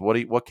ourselves?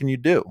 What can you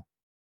do?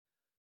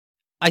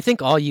 I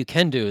think all you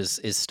can do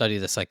is study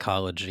the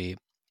psychology,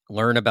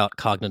 learn about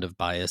cognitive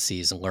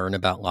biases, learn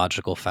about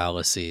logical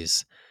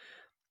fallacies,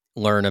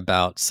 learn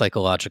about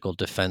psychological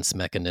defense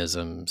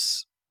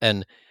mechanisms.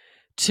 And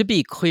to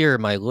be clear,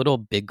 my little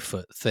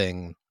Bigfoot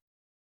thing,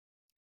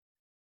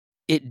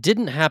 it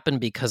didn't happen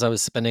because I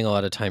was spending a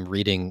lot of time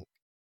reading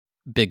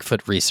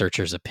Bigfoot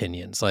researchers'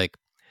 opinions. Like,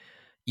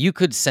 you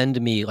could send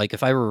me, like,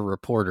 if I were a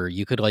reporter,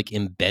 you could like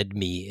embed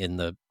me in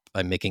the,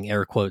 I'm making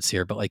air quotes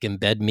here, but like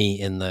embed me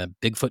in the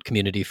Bigfoot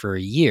community for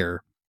a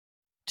year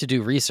to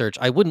do research.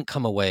 I wouldn't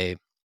come away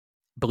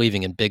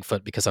believing in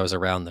Bigfoot because I was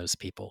around those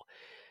people.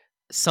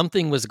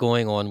 Something was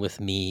going on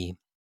with me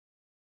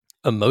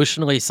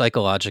emotionally,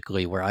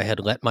 psychologically, where I had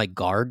let my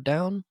guard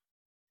down,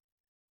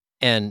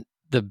 and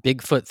the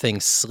Bigfoot thing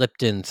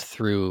slipped in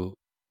through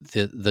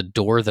the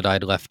door that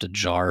I'd left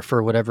ajar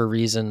for whatever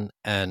reason.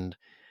 And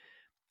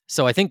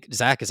so I think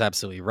Zach is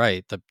absolutely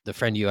right. The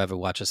friend you have who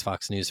watches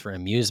Fox News for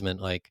amusement,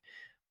 like,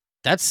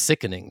 that's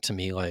sickening to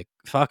me. Like,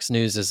 Fox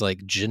News is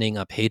like ginning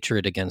up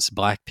hatred against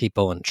Black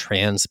people and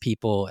trans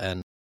people,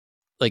 and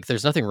like,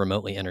 there's nothing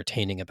remotely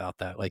entertaining about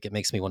that. Like, it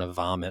makes me want to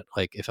vomit.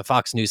 Like, if a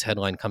Fox News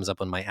headline comes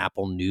up on my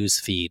Apple News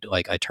feed,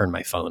 like, I turn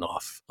my phone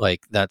off.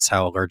 Like, that's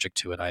how allergic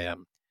to it I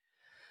am.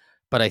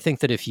 But I think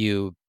that if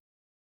you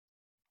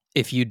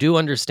do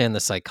understand the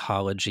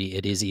psychology,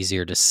 it is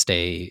easier to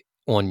stay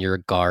on your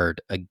guard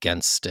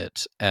against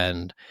it.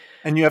 And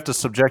you have to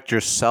subject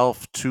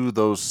yourself to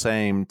those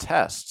same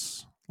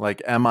tests.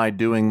 Like, am I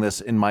doing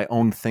this in my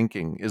own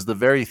thinking? Is the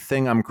very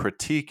thing I'm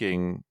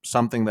critiquing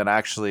something that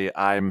actually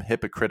I'm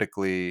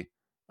hypocritically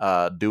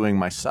doing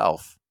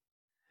myself?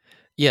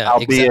 yeah,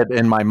 Albeit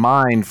in my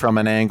mind from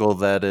an angle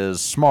that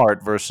is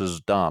smart versus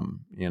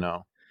dumb,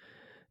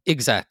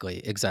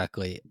 Exactly.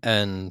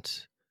 And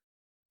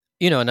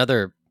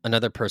another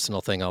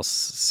personal thing I'll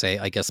say,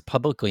 I guess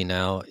publicly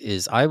now,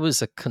 is I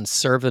was a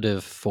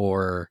conservative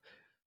for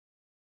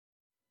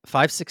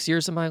 5-6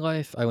 years of my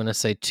life. I want to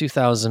say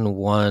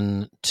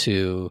 2001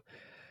 to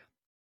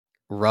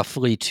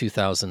roughly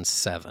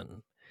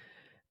 2007.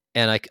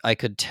 And I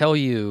could tell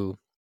you,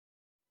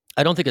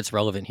 I don't think it's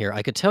relevant here.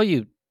 I could tell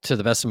you, to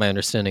the best of my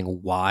understanding,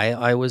 why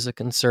I was a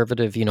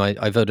conservative.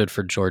 I voted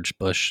for George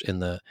Bush in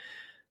the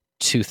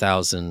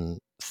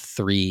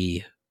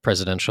 2003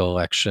 presidential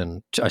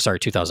election. Sorry,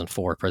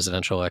 2004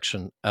 presidential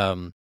election.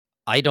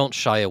 I don't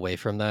shy away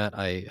from that.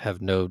 I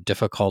have no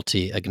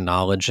difficulty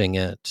acknowledging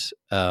it.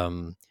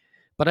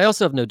 But I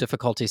also have no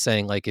difficulty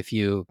saying, like, if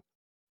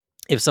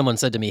someone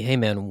said to me, "Hey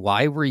man,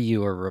 why were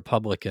you a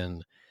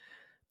Republican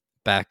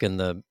back in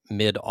the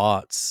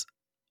mid-aughts?"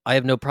 I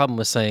have no problem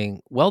with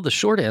saying, well, the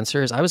short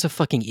answer is I was a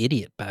fucking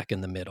idiot back in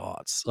the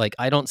mid-aughts. Like,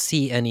 I don't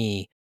see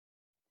any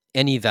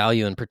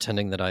value in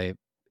pretending that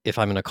if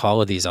I'm going to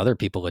call these other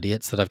people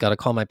idiots, that I've got to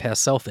call my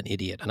past self an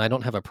idiot. And I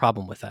don't have a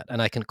problem with that.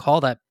 And I can call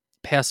that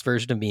past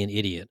version of me an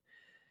idiot,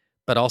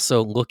 but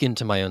also look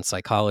into my own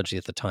psychology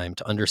at the time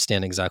to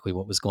understand exactly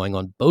what was going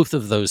on. Both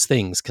of those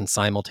things can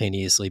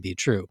simultaneously be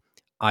true.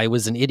 I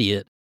was an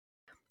idiot,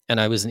 and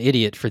I was an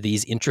idiot for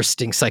these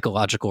interesting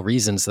psychological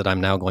reasons that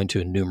I'm now going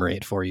to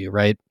enumerate for you,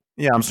 right?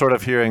 Yeah, I'm sort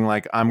of hearing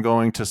like I'm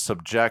going to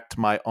subject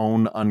my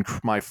own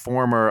my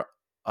former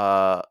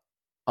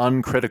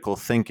uncritical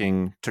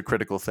thinking to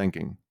critical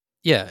thinking.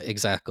 Yeah,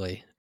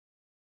 exactly.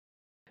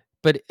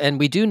 And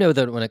we do know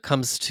that when it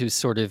comes to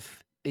sort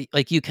of,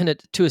 like, you can,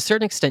 to a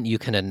certain extent, you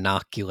can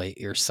inoculate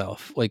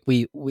yourself. Like,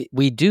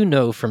 we do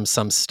know from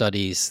some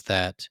studies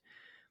that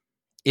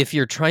if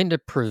you're trying to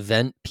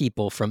prevent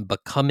people from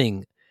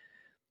becoming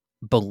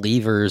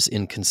believers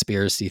in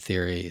conspiracy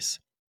theories,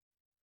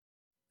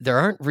 there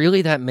aren't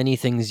really that many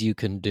things you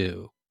can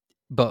do.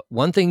 But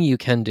one thing you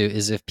can do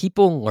is, if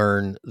people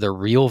learn the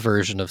real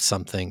version of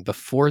something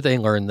before they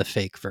learn the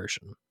fake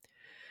version,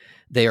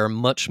 they are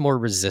much more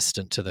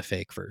resistant to the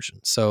fake version.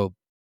 So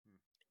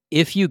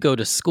if you go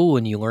to school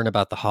and you learn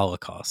about the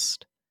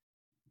Holocaust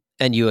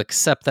and you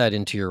accept that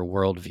into your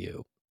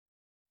worldview,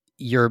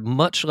 you're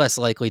much less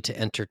likely to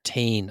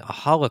entertain a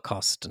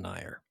Holocaust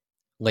denier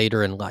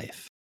later in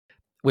life,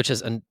 which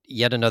is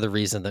yet another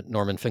reason that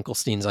Norman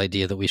Finkelstein's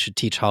idea that we should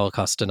teach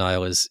Holocaust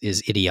denial is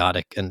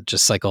idiotic and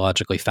just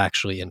psychologically,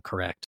 factually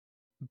incorrect.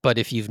 But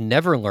if you've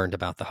never learned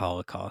about the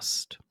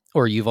Holocaust,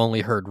 or you've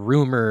only heard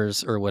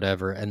rumors or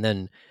whatever, and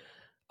then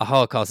a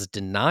Holocaust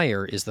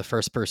denier is the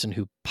first person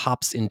who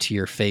pops into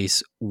your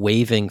face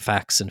waving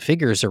facts and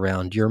figures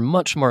around, you're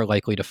much more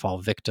likely to fall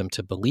victim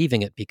to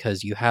believing it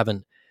because you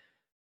haven't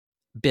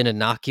been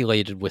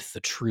inoculated with the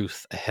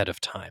truth ahead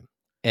of time.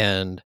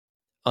 And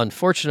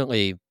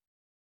unfortunately,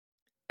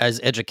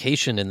 as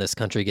education in this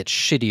country gets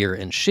shittier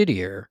and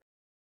shittier,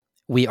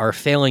 we are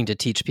failing to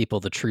teach people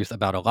the truth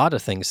about a lot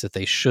of things that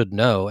they should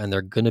know, and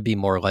they're going to be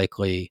more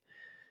likely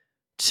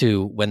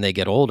to, when they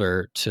get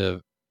older,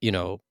 to,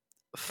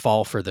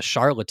 fall for the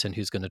charlatan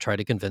who's going to try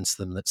to convince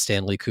them that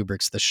Stanley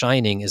Kubrick's The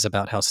Shining is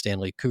about how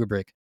Stanley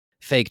Kubrick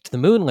faked the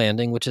moon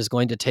landing, which is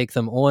going to take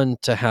them on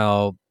to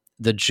how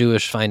the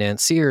Jewish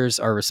financiers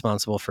are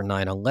responsible for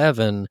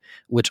 9/11,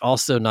 which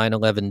also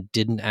 9/11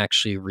 didn't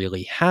actually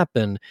really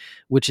happen,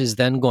 which is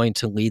then going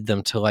to lead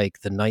them to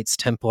like the Knights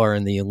Templar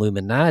and the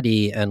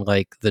Illuminati and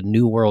like the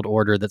New World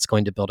Order that's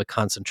going to build a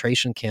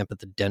concentration camp at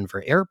the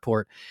Denver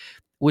airport,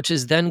 which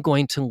is then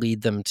going to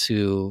lead them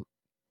to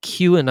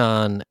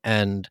QAnon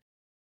and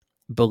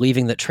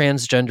believing that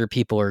transgender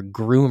people are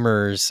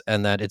groomers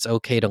and that it's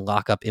okay to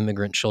lock up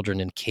immigrant children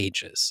in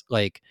cages.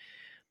 Like,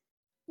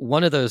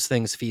 one of those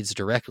things feeds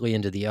directly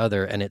into the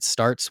other, and it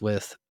starts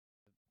with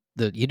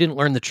you didn't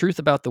learn the truth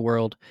about the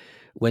world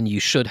when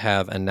you should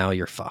have, and now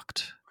you're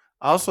fucked.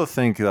 I also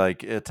think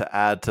to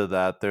add to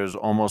that, there's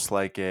almost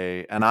like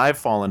and I've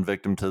fallen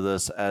victim to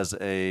this as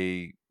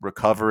a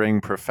recovering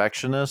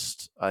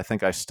perfectionist. I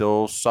think I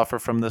still suffer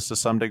from this to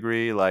some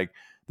degree. Like,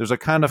 there's a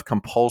kind of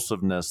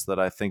compulsiveness that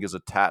I think is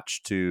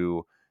attached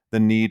to the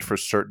need for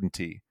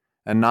certainty.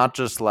 And not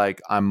just like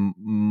I'm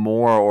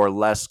more or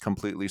less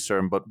completely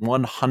certain, but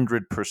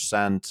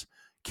 100%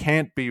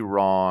 can't be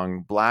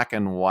wrong, black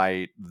and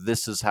white,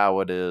 this is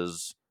how it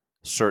is,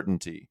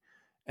 certainty.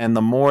 And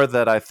the more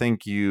that I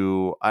think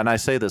and I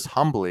say this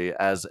humbly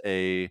as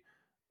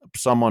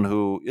someone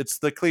who, it's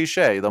the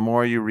cliche, the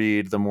more you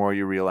read, the more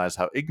you realize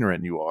how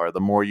ignorant you are. The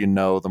more you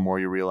know, the more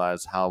you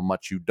realize how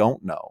much you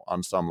don't know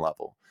on some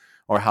level,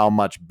 or how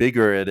much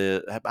bigger it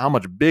is, how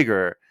much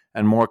bigger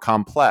and more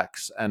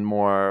complex and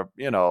more,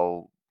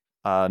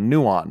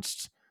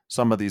 nuanced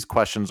some of these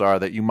questions are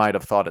that you might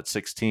have thought at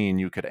 16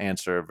 you could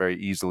answer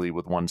very easily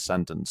with one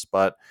sentence.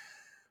 But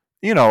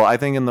I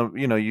think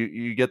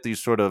you get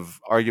these sort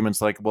of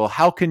arguments like, well,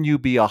 how can you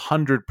be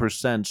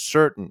 100%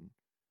 certain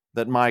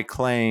that my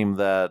claim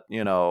that,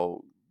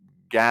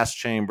 gas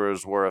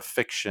chambers were a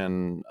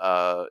fiction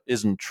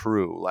isn't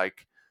true?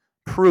 Like,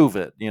 prove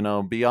it,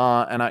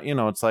 beyond. And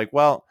it's like,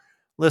 well,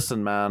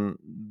 listen, man,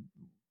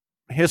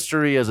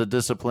 history as a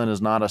discipline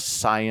is not a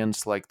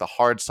science like the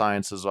hard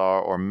sciences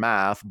are, or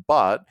math,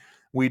 but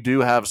we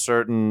do have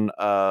certain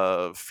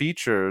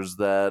features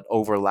that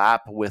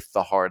overlap with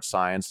the hard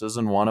sciences,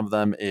 and one of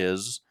them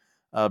is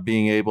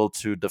being able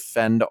to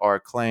defend our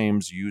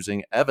claims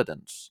using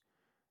evidence.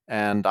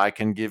 And I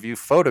can give you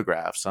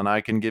photographs, and I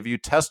can give you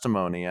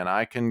testimony, and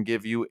I can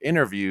give you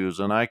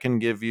interviews, and I can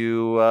give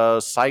you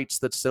sites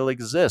that still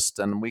exist,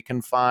 and we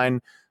can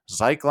find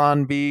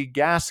Zyklon B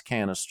gas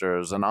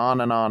canisters, and on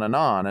and on and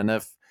on. And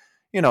if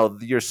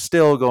you're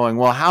still going,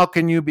 well, how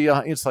can you be?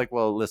 It's like,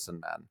 well, listen,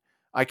 man,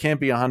 I can't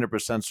be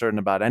 100% certain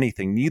about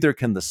anything. Neither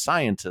can the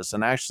scientists.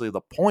 And actually,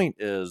 the point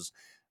is,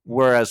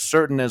 we're as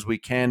certain as we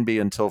can be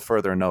until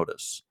further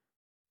notice.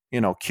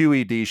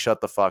 QED,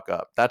 shut the fuck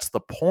up. That's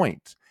the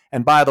point.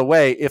 And by the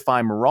way, if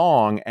I'm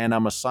wrong and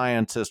I'm a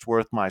scientist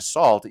worth my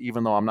salt,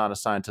 even though I'm not a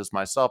scientist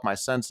myself, my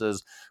sense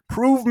is,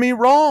 prove me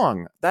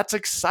wrong. That's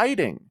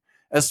exciting,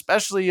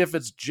 especially if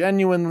it's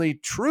genuinely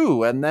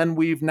true. And then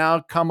we've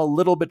now come a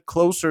little bit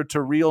closer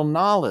to real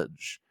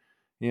knowledge.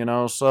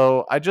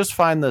 So I just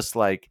find this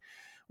like,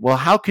 well,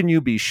 how can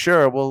you be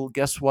sure? Well,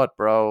 guess what,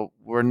 bro?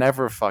 We're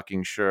never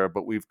fucking sure,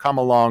 but we've come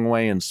a long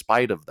way in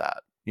spite of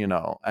that,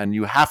 and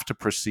you have to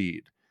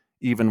proceed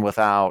even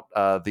without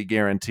the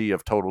guarantee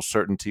of total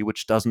certainty,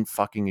 which doesn't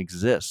fucking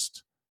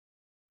exist.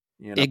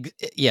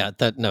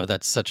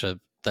 That's such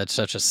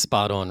a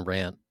spot on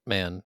rant,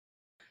 man.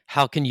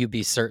 How can you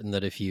be certain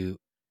that if you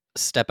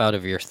step out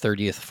of your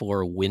 30th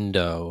floor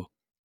window,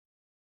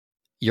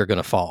 you're going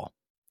to fall?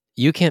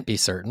 You can't be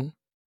certain.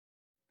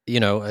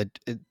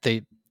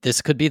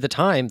 This could be the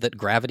time that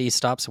gravity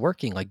stops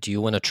working. Like, do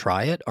you want to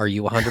try it? Are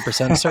you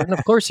 100% certain?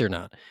 Of course you're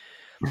not.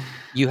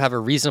 You have a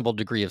reasonable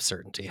degree of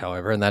certainty,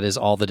 however, and that is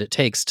all that it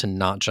takes to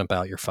not jump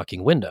out your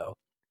fucking window.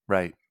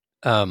 Right.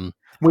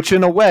 Which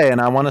in a way, and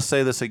I want to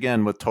say this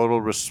again with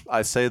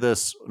I say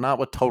this not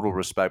with total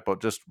respect,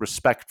 but just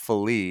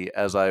respectfully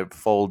as I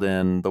fold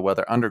in the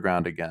Weather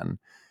Underground again.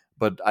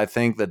 But I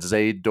think that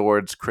Zayd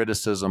Dord's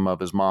criticism of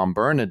his mom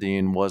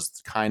Bernadine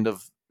was kind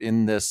of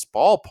in this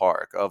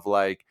ballpark of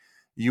like,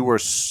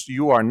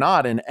 you are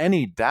not in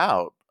any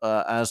doubt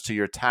as to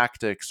your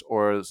tactics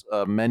or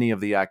many of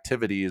the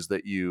activities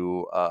that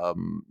you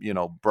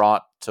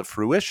brought to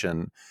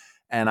fruition.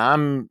 And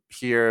I'm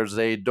here,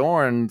 Zayd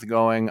Dorn,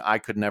 going, I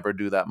could never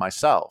do that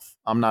myself.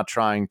 I'm not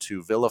trying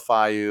to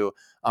vilify you.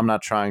 I'm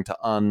not trying to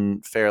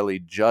unfairly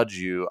judge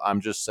you. I'm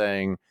just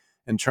saying,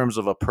 in terms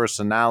of a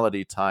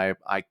personality type,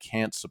 I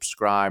can't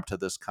subscribe to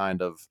this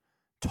kind of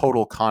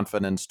total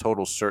confidence,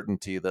 total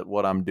certainty that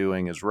what I'm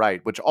doing is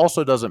right, which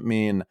also doesn't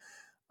mean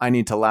I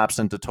need to lapse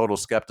into total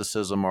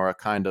skepticism or a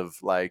kind of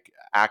like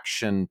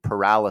actionless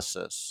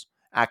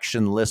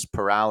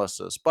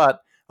paralysis.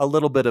 But a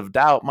little bit of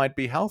doubt might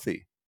be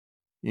healthy.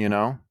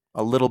 A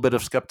little bit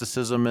of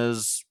skepticism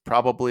is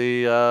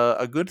probably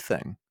a good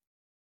thing.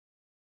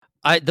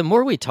 The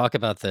more we talk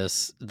about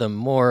this, the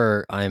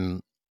more I'm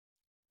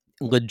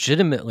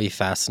legitimately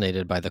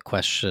fascinated by the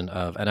question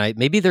of, and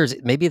maybe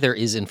there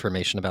is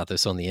information about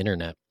this on the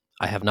internet.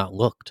 I have not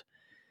looked.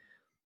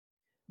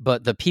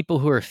 But the people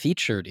who are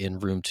featured in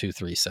Room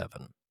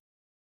 237,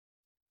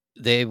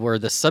 they were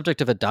the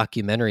subject of a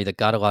documentary that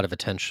got a lot of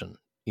attention.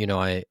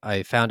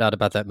 I found out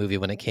about that movie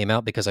when it came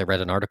out because I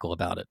read an article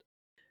about it.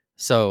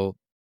 So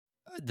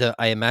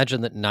I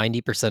imagine that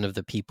 90% of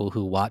the people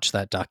who watch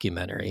that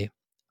documentary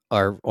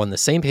are on the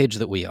same page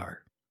that we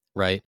are,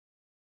 right?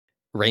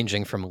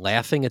 Ranging from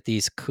laughing at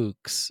these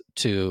kooks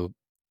to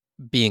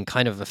being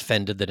kind of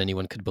offended that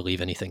anyone could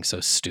believe anything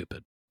so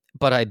stupid.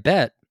 But I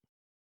bet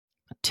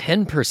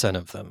 10%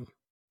 of them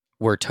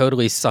were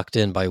totally sucked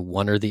in by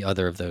one or the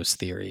other of those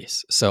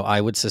theories. So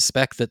I would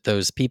suspect that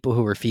those people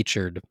who were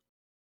featured,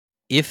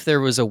 if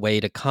there was a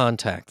way to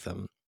contact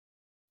them,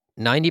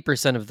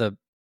 90% of the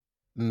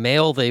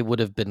mail they would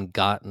have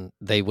gotten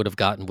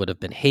would have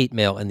been hate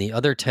mail, and the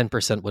other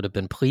 10% would have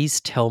been, please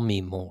tell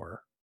me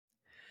more.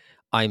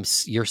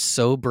 You're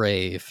so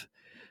brave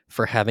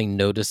for having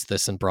noticed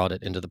this and brought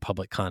it into the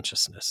public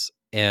consciousness.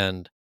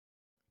 And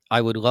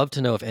I would love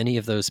to know if any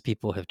of those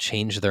people have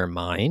changed their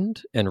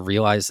mind and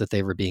realized that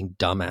they were being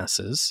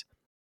dumbasses,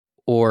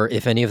 or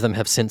if any of them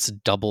have since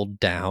doubled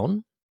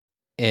down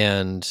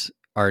and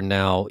are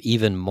now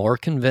even more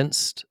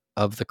convinced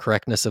of the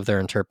correctness of their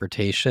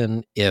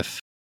interpretation,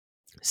 if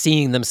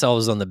seeing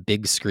themselves on the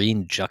big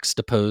screen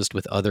juxtaposed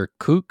with other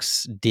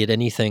kooks did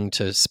anything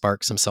to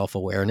spark some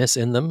self-awareness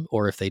in them,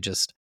 or if they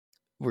just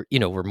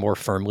were more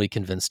firmly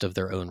convinced of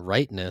their own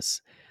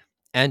rightness,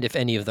 and if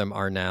any of them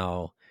are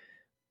now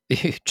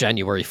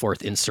January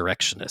 4th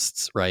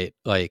insurrectionists, right?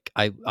 Like,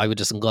 I would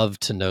just love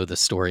to know the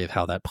story of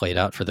how that played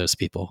out for those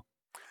people.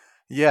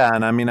 Yeah,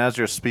 and I mean, as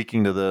you're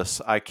speaking to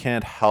this, I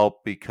can't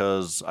help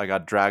because I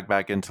got dragged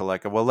back into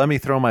like, well, let me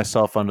throw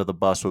myself under the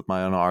bus with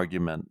my own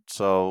argument.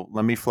 So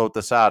let me float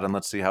this out and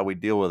let's see how we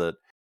deal with it.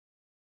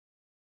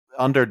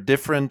 Under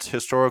different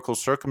historical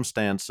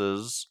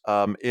circumstances,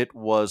 it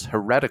was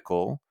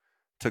heretical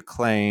to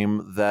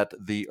claim that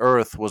the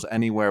Earth was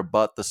anywhere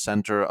but the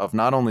center of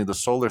not only the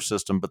solar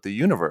system, but the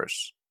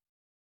universe.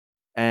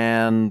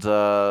 And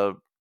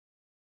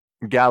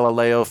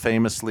Galileo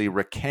famously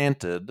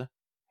recanted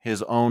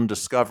his own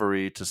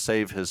discovery to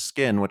save his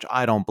skin, which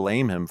I don't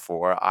blame him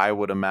for. I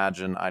would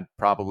imagine I'd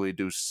probably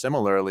do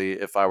similarly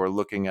if I were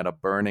looking at a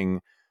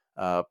burning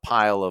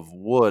pile of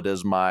wood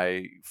as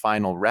my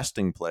final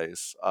resting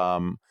place.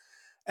 And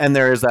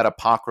there is that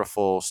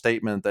apocryphal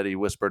statement that he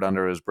whispered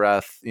under his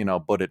breath,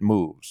 but it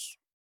moves,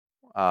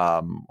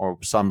 or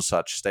some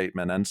such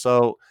statement. And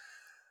so,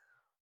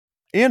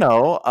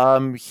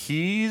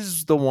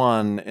 he's the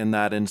one in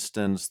that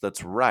instance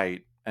that's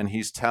right. And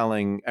he's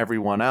telling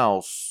everyone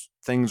else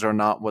things are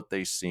not what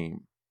they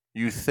seem.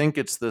 You think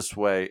it's this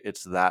way,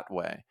 it's that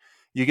way.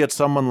 You get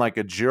someone like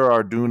a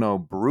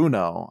Girarduno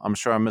Bruno. I'm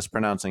sure I'm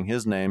mispronouncing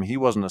his name. He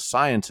wasn't a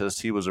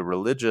scientist, he was a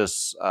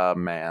religious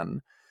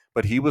man.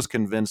 But he was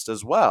convinced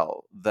as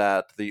well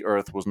that the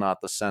Earth was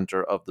not the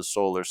center of the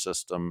solar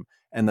system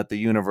and that the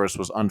universe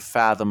was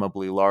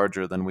unfathomably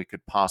larger than we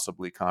could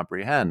possibly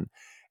comprehend.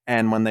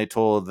 And when they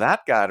told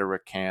that guy to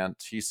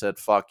recant, he said,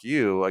 fuck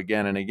you,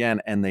 again and again.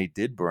 And they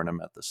did burn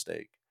him at the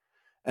stake.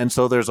 And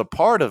so there's a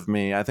part of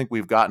me, I think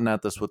we've gotten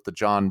at this with the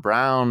John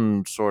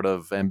Brown sort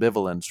of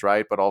ambivalence,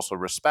 right? But also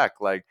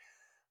respect. Like,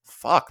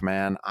 fuck,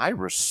 man, I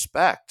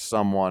respect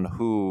someone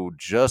who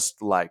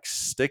just like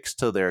sticks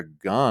to their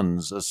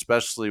guns,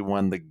 especially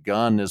when the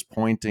gun is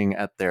pointing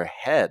at their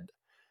head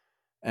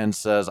and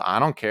says, I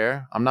don't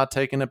care. I'm not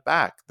taking it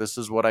back. This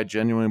is what I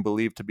genuinely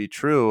believe to be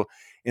true.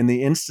 In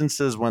the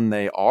instances when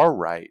they are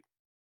right,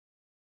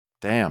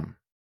 damn.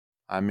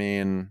 I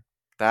mean,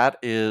 that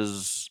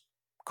is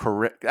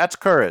correct. That's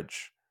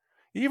courage.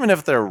 Even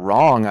if they're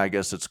wrong, I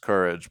guess it's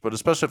courage, but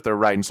especially if they're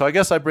right. And so I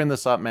guess I bring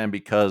this up, man,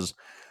 because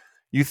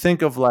you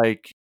think of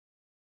like,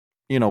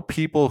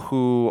 people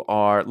who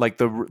are like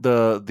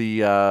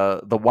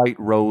the White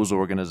Rose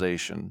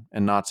organization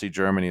in Nazi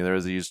Germany.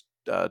 There's these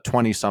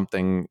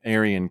 20-something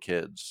Aryan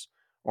kids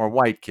or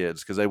white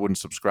kids because they wouldn't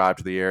subscribe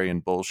to the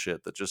Aryan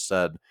bullshit that just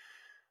said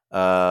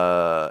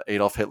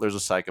Adolf Hitler's a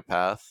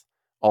psychopath.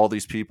 All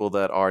these people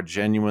that are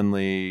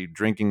genuinely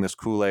drinking this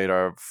Kool-Aid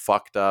are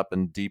fucked up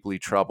and deeply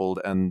troubled,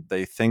 and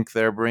they think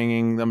they're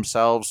bringing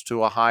themselves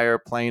to a higher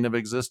plane of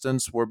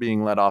existence. We're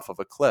being let off of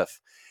a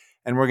cliff,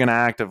 and we're going to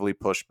actively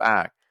push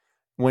back.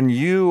 When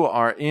you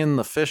are in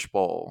the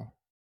fishbowl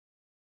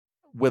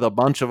with a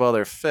bunch of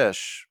other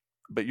fish,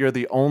 but you're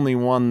the only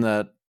one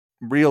that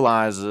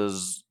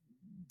realizes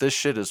this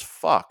shit is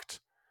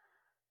fucked,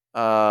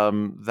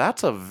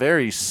 that's a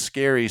very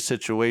scary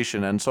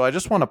situation. And so I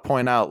just want to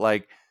point out,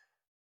 like,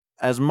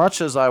 as much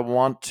as I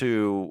want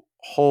to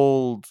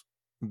hold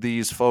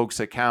these folks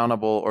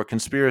accountable, or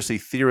conspiracy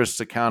theorists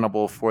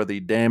accountable, for the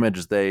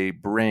damage they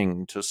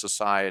bring to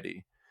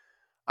society,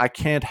 I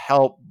can't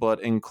help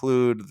but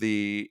include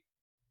the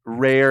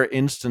rare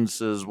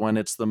instances when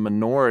it's the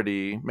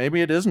minority.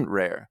 Maybe it isn't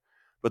rare,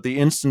 but the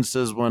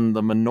instances when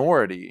the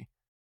minority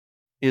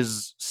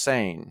is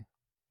sane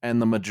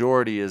and the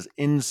majority is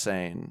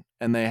insane,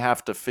 and they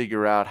have to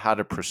figure out how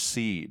to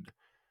proceed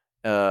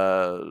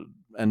uh,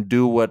 and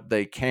do what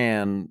they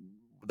can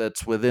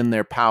that's within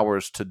their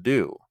powers to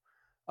do.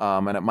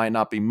 And it might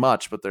not be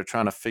much, but they're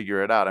trying to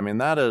figure it out. I mean,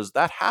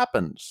 that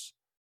happens.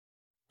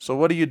 So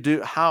what do you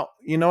do? How,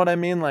 you know what I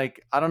mean?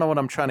 Like, I don't know what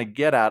I'm trying to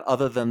get at,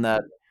 other than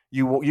that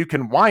you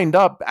can wind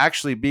up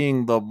actually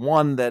being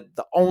the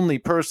only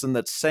person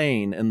that's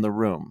sane in the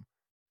room,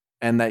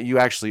 and that you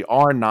actually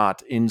are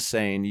not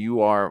insane.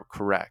 You are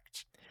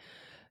correct.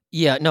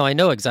 Yeah, no, I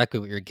know exactly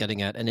what you're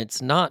getting at, and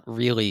it's not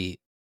really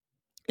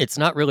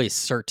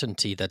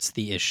certainty that's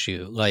the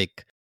issue.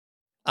 Like,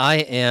 I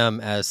am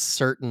as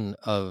certain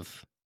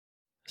of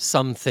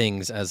some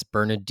things as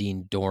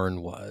Bernadine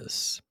Dorn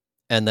was,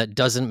 and that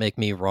doesn't make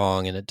me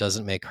wrong, and it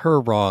doesn't make her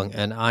wrong,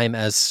 and I'm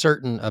as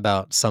certain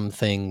about some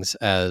things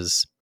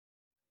as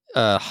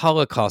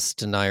Holocaust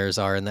deniers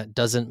are, and that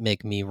doesn't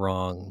make me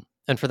wrong.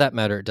 And for that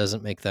matter, it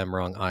doesn't make them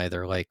wrong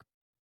either. Like,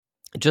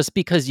 just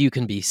because you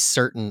can be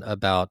certain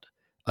about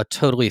a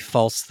totally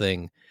false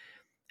thing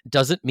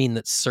doesn't mean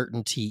that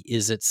certainty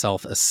is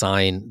itself a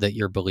sign that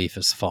your belief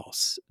is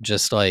false.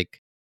 Just like,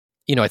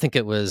 I think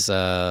it was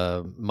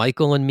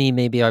Michael and me,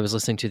 maybe I was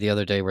listening to the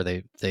other day, where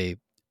they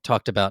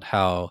talked about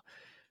how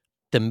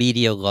the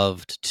media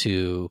loved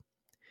to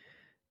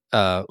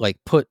like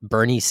put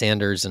Bernie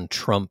Sanders and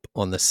Trump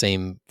on the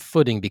same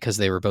footing because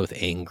they were both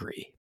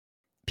angry.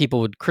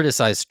 People would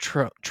criticize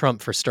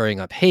Trump for stirring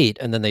up hate,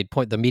 and then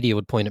the media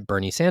would point at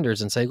Bernie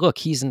Sanders and say, look,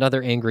 he's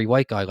another angry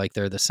white guy, like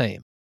they're the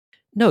same.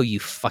 No, you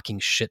fucking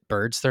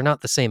shitbirds. They're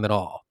not the same at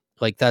all.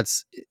 Like,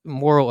 that's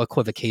moral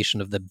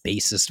equivocation of the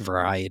basest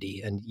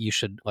variety. And you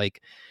should,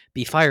 like,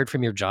 be fired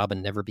from your job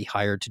and never be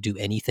hired to do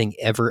anything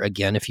ever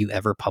again if you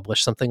ever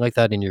publish something like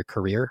that in your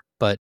career.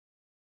 But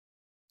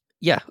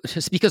yeah,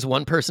 just because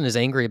one person is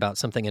angry about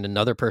something and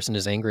another person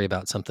is angry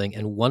about something,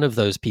 and one of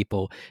those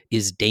people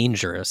is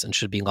dangerous and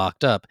should be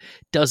locked up,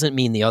 doesn't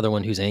mean the other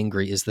one who's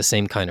angry is the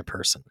same kind of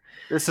person.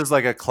 This is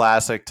like a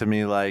classic to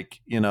me, like,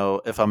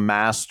 if a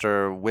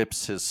master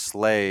whips his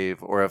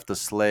slave, or if the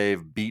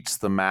slave beats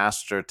the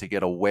master to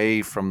get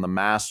away from the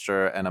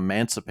master and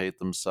emancipate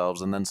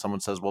themselves, and then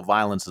someone says, well,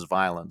 violence is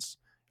violence.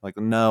 Like,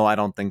 no, I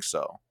don't think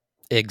so.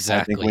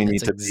 Exactly. I think we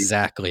need That's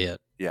exactly it.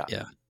 Yeah.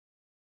 Yeah.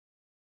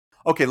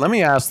 Okay, let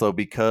me ask, though,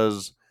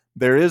 because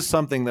there is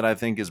something that I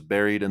think is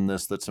buried in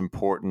this that's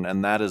important,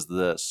 and that is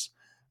this.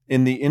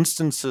 In the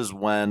instances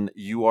when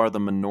you are the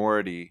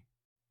minority,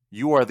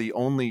 you are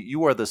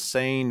the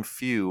sane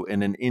few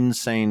in an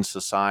insane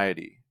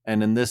society.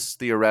 And in this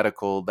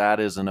theoretical, that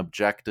is an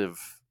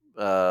objective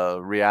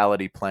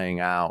reality playing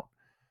out.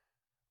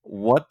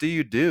 What do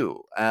you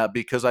do?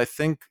 Because I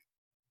think,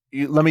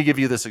 let me give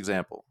you this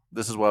example.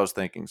 This is what I was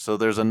thinking. So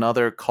there's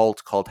another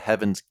cult called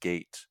Heaven's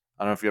Gate.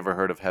 I don't know if you ever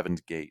heard of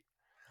Heaven's Gate.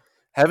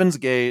 Heaven's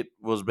Gate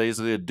was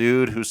basically a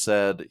dude who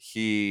said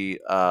he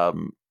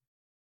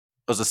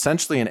was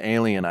essentially an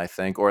alien, I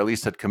think, or at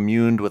least had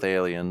communed with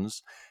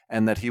aliens,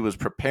 and that he was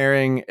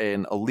preparing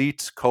an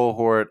elite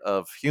cohort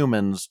of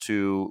humans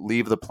to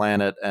leave the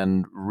planet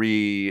and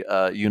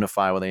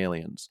reunify with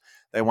aliens.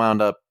 They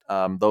wound up,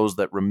 those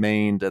that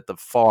remained at the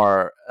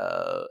far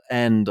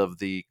end of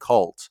the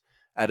cult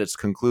at its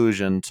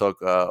conclusion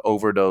took an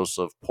overdose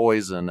of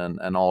poison,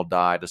 and all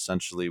died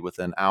essentially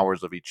within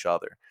hours of each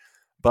other.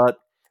 But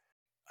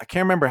I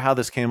can't remember how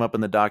this came up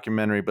in the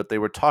documentary, but they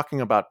were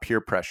talking about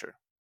peer pressure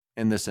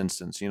in this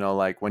instance.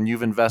 Like, when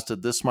you've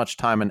invested this much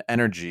time and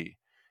energy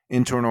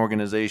into an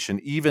organization,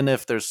 even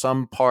if there's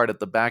some part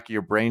at the back of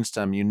your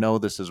brainstem,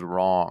 this is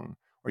wrong,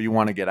 or you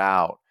want to get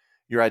out,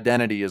 your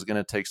identity is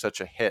going to take such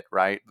a hit,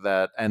 right?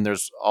 And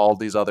there's all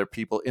these other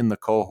people in the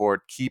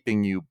cohort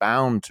keeping you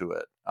bound to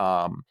it.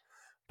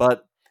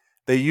 But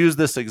they used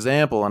this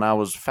example, and I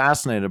was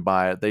fascinated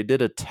by it. They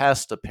did a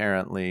test,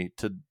 apparently,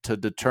 to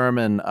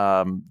determine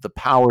the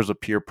powers of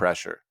peer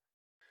pressure,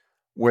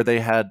 where they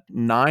had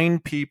 9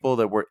 people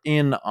that were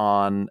in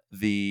on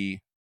the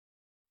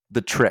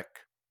trick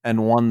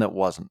and one that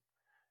wasn't.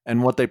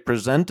 And what they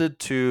presented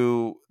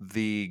to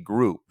the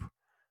group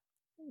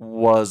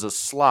was a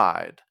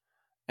slide,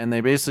 And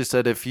they basically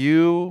said, if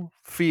you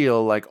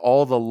feel like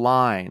all the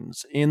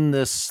lines in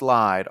this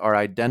slide are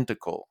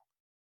identical,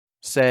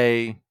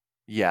 say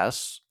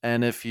yes.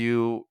 And if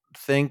you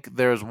think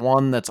there's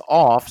one that's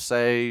off,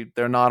 say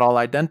they're not all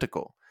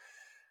identical.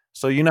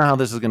 So you know how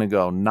this is going to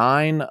go.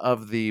 9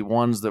 of the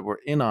ones that were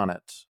in on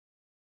it,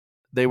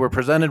 they were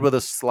presented with a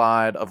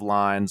slide of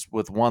lines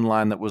with one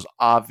line that was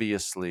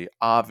obviously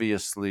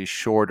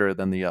shorter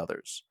than the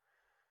others.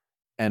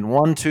 And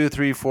 1, 2,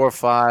 3, 4,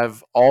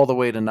 5, all the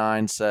way to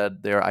 9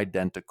 said they're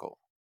identical.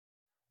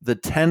 The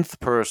 10th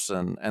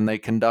person, and they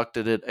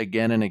conducted it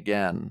again and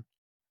again,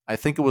 I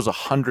think it was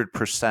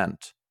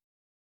 100%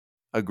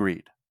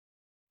 agreed.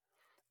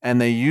 And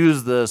they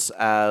use this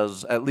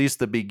as at least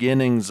the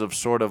beginnings of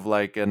sort of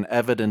like an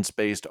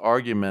evidence-based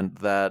argument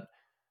that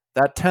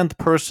 10th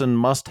person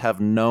must have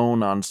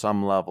known on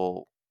some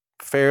level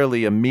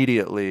fairly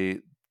immediately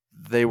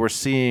they were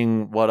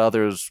seeing what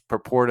others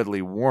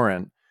purportedly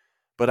weren't,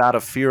 but out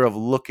of fear of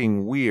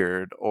looking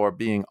weird or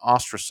being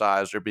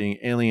ostracized or being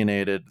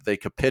alienated, they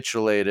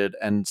capitulated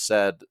and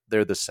said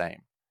they're the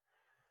same.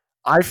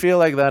 I feel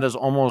like that is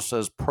almost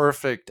as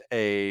perfect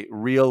a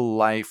real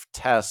life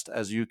test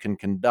as you can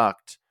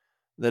conduct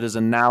that is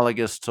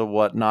analogous to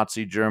what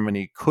Nazi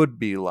Germany could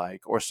be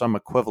like or some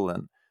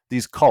equivalent.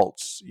 These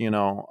cults,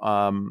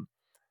 a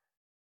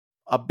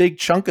big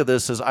chunk of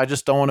this is I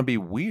just don't want to be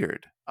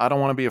weird. I don't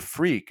want to be a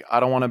freak.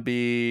 I don't want to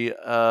be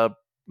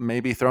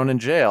maybe thrown in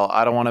jail.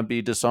 I don't want to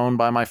be disowned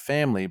by my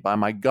family, by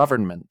my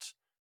government,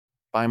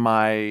 by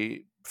my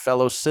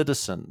fellow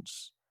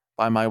citizens,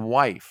 by my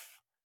wife.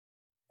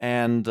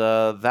 And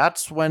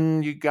that's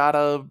when you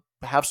gotta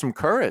have some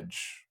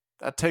courage.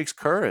 That takes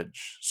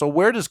courage. So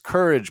where does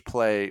courage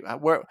play?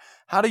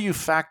 How do you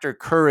factor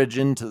courage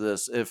into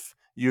this if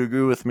you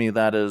agree with me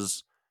that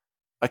is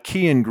a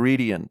key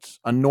ingredient,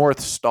 a North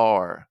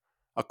Star,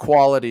 a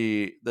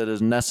quality that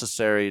is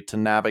necessary to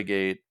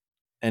navigate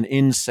an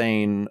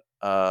insane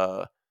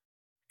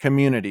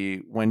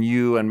community when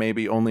you and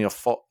maybe only a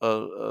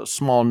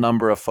small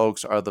number of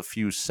folks are the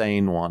few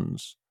sane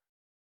ones?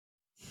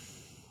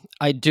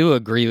 I do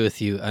agree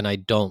with you, and I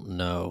don't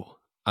know.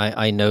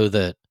 I know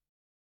that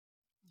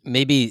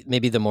maybe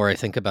the more I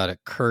think about it,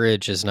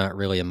 courage is not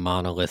really a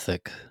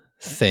monolithic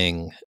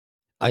thing.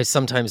 I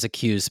sometimes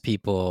accuse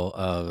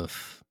people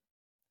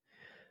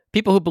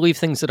who believe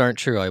things that aren't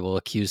true. I will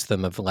accuse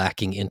them of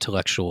lacking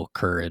intellectual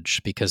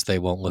courage because they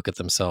won't look at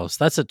themselves.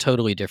 That's a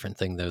totally different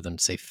thing, though, than,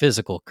 say,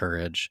 physical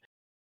courage.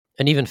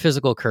 And even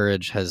physical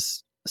courage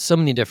has so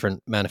many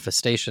different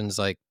manifestations.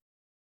 Like,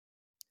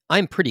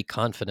 I'm pretty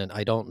confident,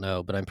 I don't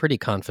know, but I'm pretty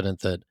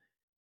confident that,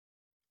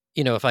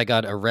 if I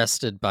got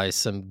arrested by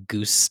some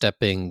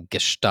goose-stepping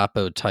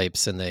Gestapo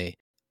types and they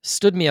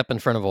stood me up in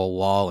front of a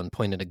wall and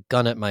pointed a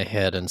gun at my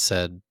head and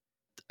said,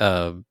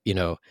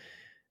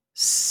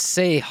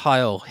 say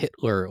Heil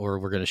Hitler or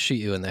we're going to shoot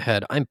you in the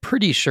head, I'm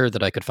pretty sure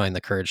that I could find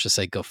the courage to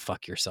say, go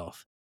fuck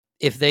yourself.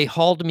 If they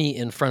hauled me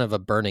in front of a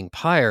burning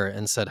pyre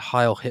and said,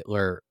 Heil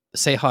Hitler,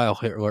 say Heil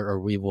Hitler or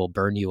we will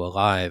burn you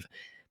alive,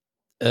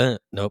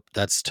 nope,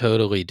 that's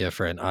totally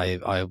different.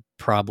 I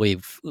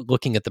probably,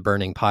 looking at the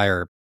burning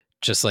pyre,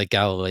 just like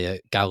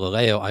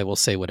Galileo, I will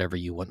say whatever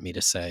you want me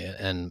to say.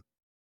 And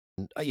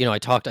I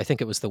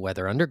think it was the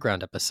Weather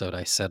Underground episode.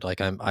 I said, like,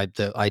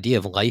 the idea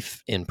of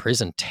life in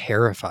prison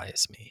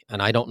terrifies me,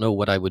 and I don't know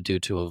what I would do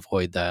to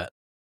avoid that.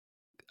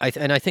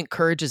 And I think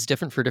courage is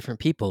different for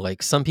different people.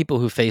 Like, some people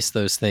who face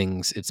those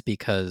things, it's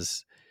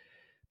because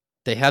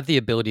they have the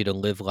ability to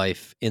live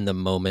life in the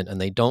moment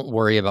and they don't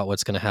worry about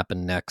what's going to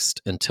happen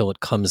next until it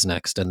comes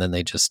next, and then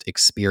they just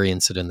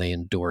experience it and they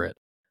endure it.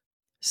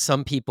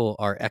 Some people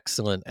are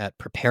excellent at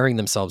preparing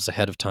themselves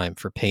ahead of time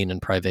for pain and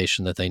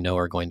privation that they know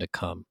are going to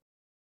come.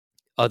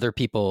 Other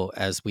people,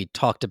 as we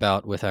talked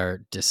about with our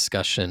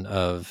discussion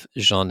of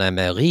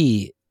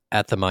gendarmerie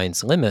at the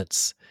mind's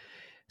limits,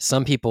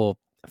 some people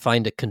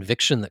find a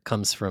conviction that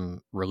comes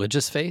from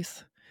religious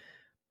faith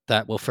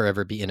that will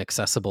forever be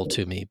inaccessible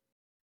to me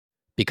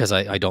because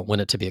I don't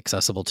want it to be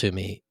accessible to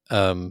me.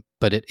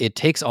 But it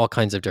takes all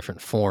kinds of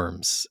different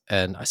forms.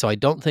 And so I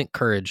don't think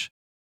courage,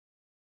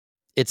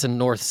 it's a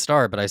North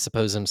Star, but I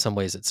suppose in some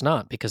ways it's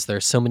not, because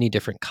there's so many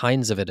different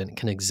kinds of it and it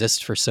can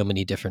exist for so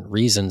many different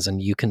reasons.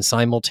 And you can not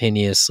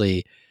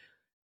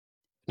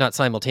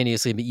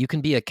simultaneously, but you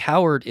can be a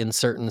coward in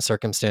certain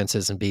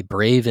circumstances and be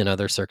brave in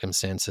other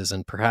circumstances.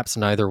 And perhaps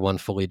neither one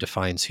fully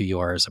defines who you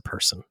are as a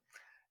person.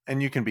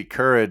 And you can be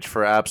courageous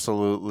for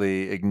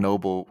absolutely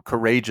ignoble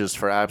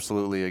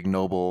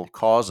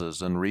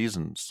causes and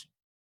reasons.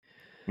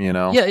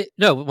 Yeah,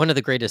 no, one of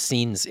the greatest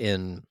scenes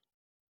in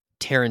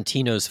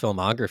Tarantino's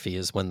filmography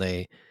is when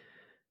the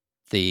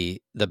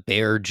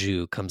bear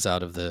Jew comes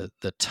out of the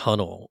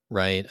tunnel,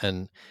 right?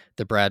 And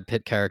the Brad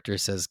Pitt character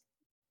says,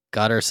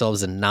 got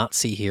ourselves a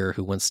Nazi here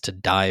who wants to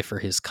die for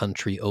his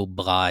country,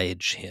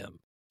 oblige him.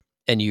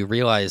 And you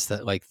realize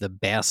that, like, the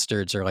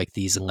bastards are like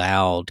these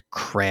loud,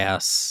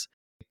 crass,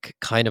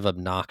 kind of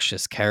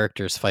obnoxious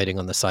characters fighting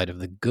on the side of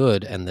the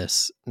good, and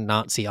this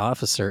Nazi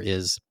officer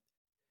is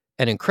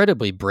an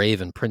incredibly brave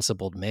and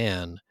principled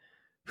man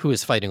who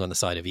is fighting on the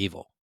side of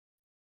evil.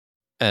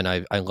 And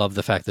I love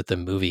the fact that the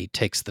movie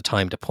takes the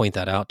time to point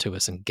that out to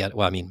us and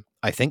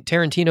I think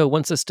Tarantino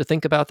wants us to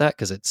think about that,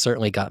 because it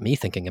certainly got me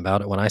thinking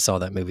about it when I saw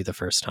that movie the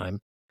first time.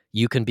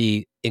 You can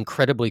be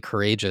incredibly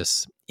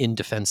courageous in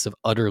defense of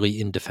utterly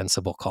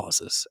indefensible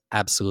causes.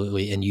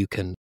 Absolutely. And you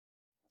can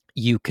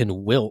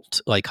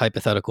wilt, like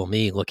hypothetical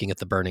me looking at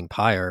the burning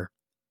pyre,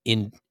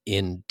 in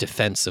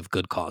defense of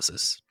good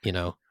causes,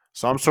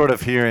 So I'm sort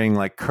of hearing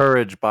like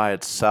courage by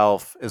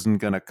itself isn't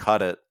going to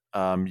cut it.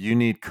 You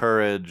need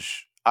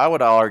courage. I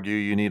would argue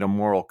you need a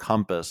moral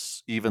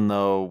compass, even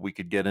though we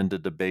could get into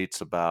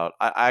debates about.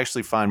 I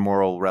actually find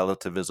moral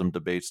relativism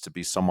debates to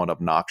be somewhat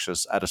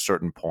obnoxious at a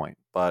certain point.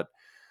 But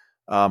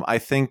I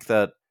think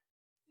that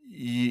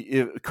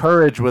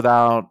courage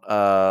without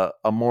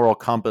a moral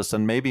compass,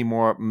 and maybe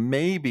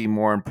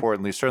more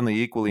importantly,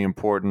 certainly equally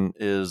important,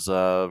 is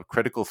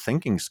critical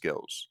thinking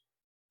skills.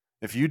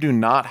 If you do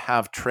not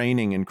have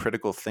training in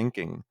critical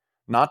thinking,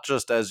 not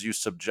just as you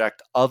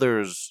subject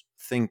others'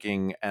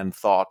 thinking and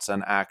thoughts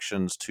and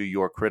actions to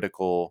your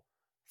critical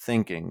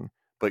thinking,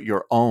 but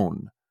your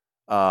own,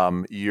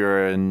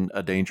 you're in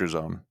a danger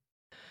zone,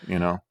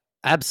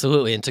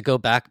 Absolutely. And to go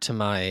back to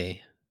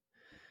my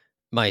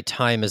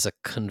time as a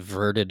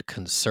converted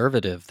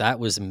conservative, that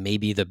was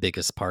maybe the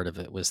biggest part of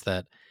it, was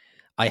that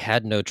I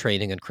had no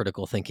training in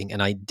critical thinking,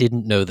 and I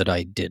didn't know that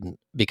I didn't,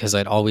 because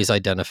I'd always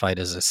identified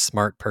as a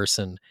smart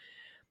person.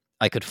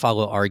 I could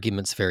follow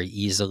arguments very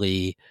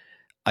easily.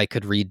 I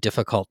could read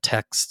difficult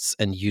texts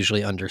and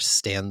usually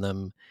understand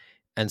them.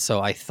 And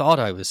so I thought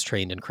I was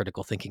trained in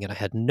critical thinking, and I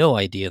had no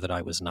idea that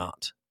I was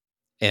not.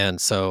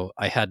 And so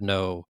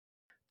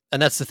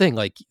and that's the thing,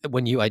 like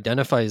when you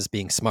identify as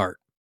being smart,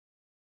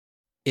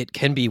 it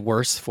can be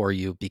worse for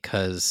you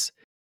because,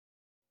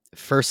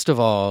 first of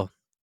all,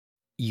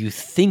 you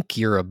think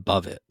you're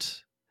above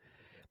it.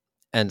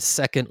 And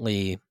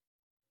secondly,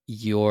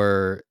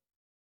 your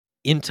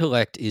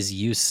intellect is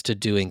used to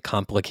doing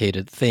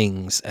complicated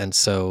things. And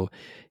so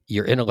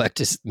your intellect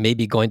is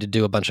maybe going to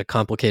do a bunch of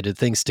complicated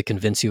things to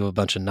convince you of a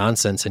bunch of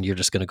nonsense, and you're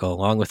just going to go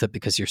along with it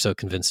because you're so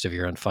convinced of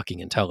your own fucking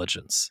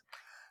intelligence.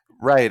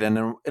 Right.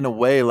 And in a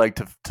way, like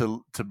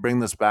to bring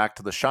this back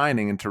to The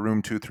Shining and to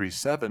Room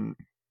 237,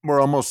 we're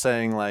almost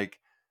saying like,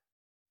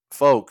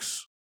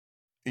 folks,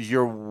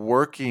 you're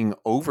working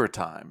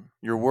overtime.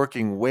 You're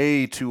working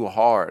way too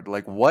hard.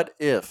 Like, what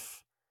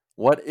if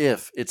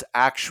it's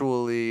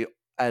actually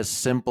as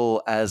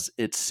simple as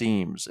it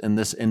seems in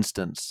this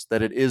instance,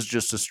 that it is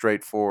just a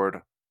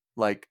straightforward,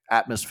 like,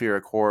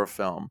 atmospheric horror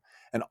film,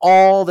 and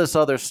all this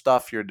other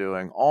stuff you're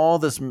doing, all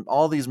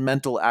these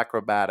mental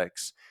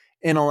acrobatics,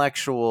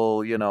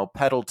 intellectual,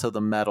 pedal to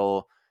the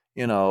metal,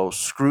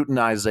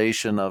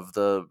 scrutinization of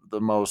the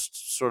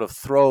most sort of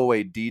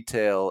throwaway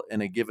detail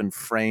in a given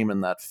frame in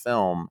that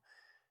film,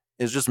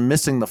 is just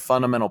missing the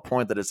fundamental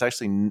point that it's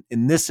actually,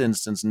 in this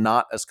instance,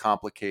 not as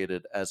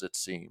complicated as it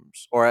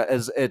seems, or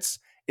as it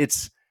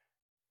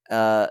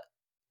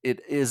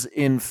is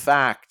in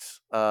fact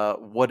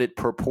what it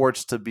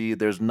purports to be.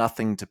 There's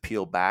nothing to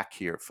peel back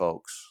here,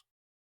 folks.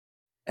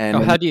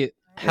 And How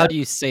do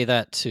you say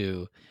that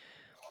to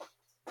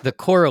the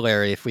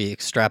corollary, if we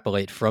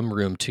extrapolate from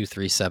Room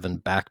 237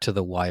 back to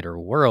the wider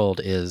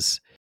world? Is,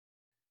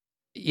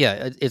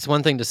 yeah, it's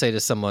one thing to say to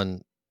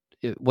someone,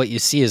 what you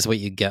see is what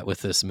you get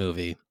with this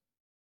movie.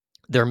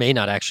 There may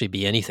not actually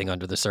be anything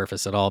under the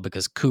surface at all,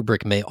 because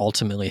Kubrick may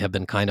ultimately have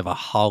been kind of a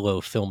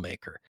hollow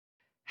filmmaker.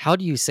 How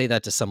do you say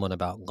that to someone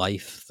about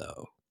life,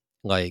 though?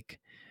 Like,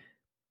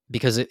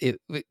 because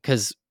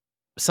because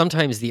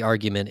sometimes the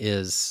argument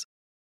is,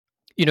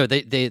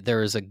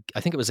 there is I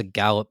think it was a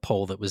Gallup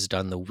poll that was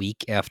done the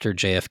week after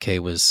JFK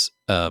was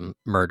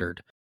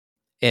murdered,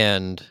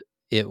 and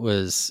it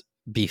was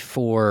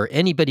before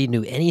anybody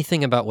knew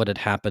anything about what had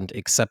happened,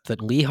 except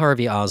that Lee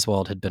Harvey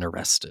Oswald had been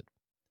arrested.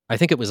 I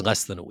think it was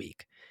less than a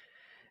week,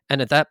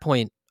 and at that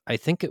point, I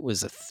think it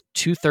was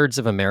 2/3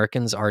 of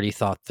Americans already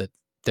thought that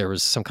there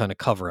was some kind of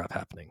cover-up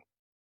happening,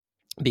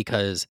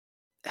 because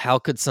how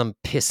could some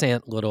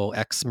pissant little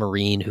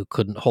ex-Marine who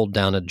couldn't hold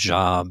down a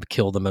job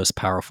kill the most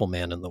powerful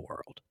man in the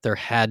world? There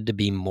had to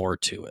be more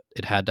to it.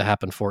 It had to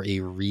happen for a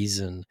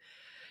reason.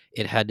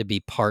 It had to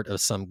be part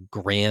of some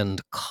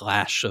grand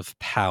clash of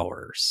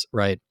powers,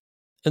 right?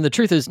 And the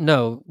truth is,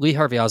 no, Lee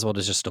Harvey Oswald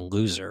is just a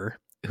loser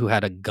who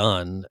had a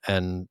gun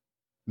and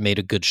made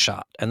a good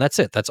shot. And that's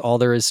it. That's all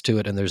there is to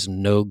it. And there's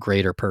no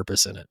greater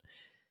purpose in it.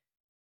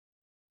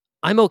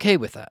 I'm okay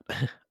with that.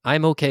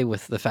 I'm okay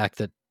with the fact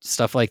that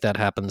stuff like that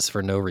happens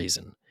for no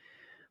reason.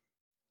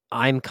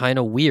 I'm kind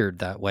of weird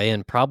that way,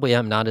 and probably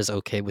I'm not as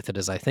okay with it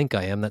as I think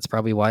I am. That's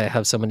probably why I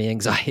have so many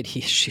anxiety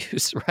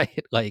issues,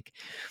 right? Like,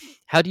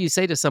 how do you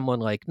say to someone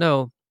like,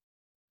 no.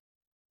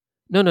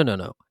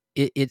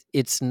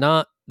 It's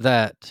not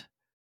that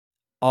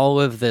all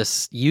of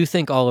this, you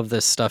think all of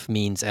this stuff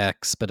means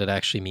X, but it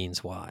actually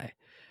means Y.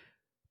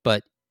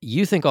 But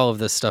you think all of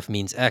this stuff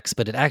means X,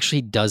 but it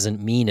actually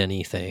doesn't mean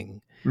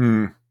anything.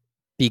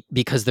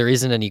 Because there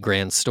isn't any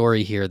grand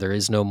story here. There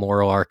is no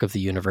moral arc of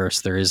the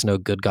universe. There is no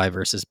good guy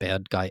versus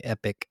bad guy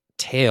epic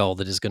tale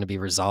that is going to be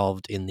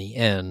resolved in the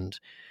end.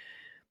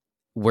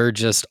 we're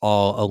just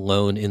all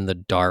alone in the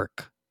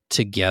dark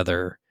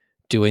together,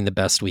 doing the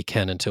best we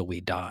can until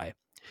we die.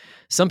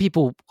 Some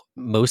people,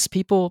 most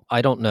people,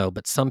 I don't know,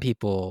 but some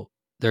people,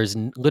 there's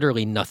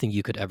literally nothing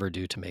you could ever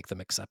do to make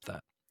them accept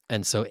that.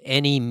 And so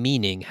any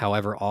meaning,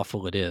 however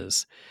awful it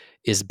is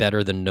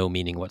better than no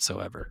meaning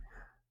whatsoever.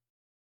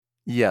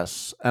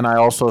 Yes, and I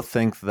also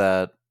think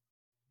that,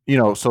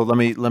 so let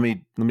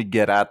me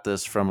get at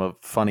this from a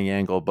funny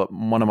angle. But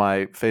one of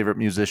my favorite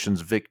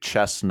musicians, Vic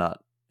Chesnutt,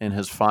 in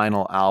his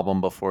final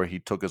album before he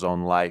took his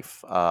own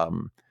life,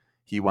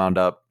 he wound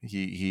up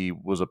he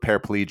was a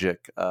paraplegic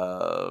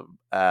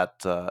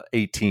at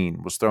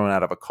 18, was thrown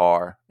out of a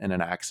car in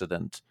an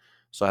accident,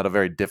 so had a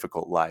very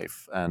difficult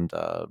life and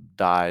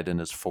died in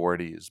his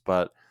 40s.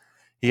 But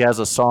he has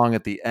a song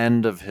at the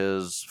end of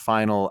his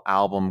final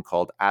album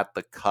called "At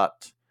the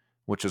Cut,"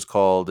 which is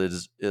called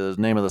his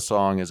name of the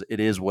song is "It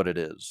Is What It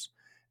Is."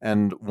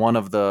 And one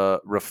of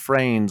the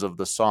refrains of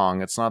the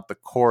song, it's not the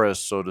chorus,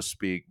 so to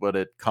speak, but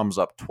it comes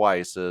up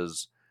twice,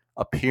 is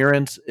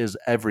 "Appearance is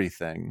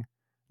everything.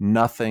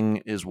 Nothing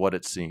is what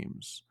it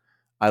seems."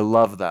 I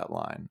love that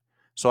line.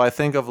 So I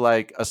think of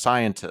like a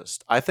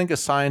scientist. I think a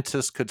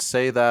scientist could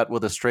say that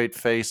with a straight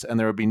face and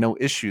there would be no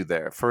issue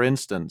there. For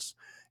instance,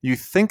 you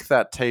think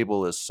that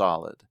table is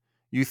solid.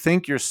 You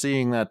think you're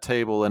seeing that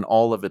table in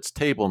all of its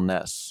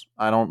tableness.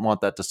 I don't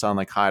want that to sound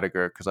like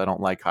Heidegger because I don't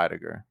like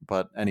Heidegger.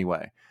 But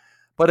anyway,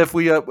 but if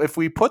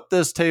we put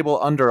this table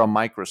under a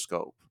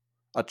microscope,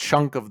 a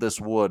chunk of this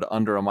wood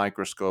under a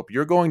microscope,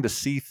 you're going to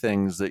see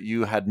things that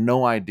you had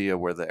no idea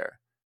were there.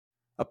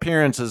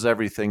 Appearance is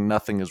everything,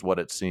 nothing is what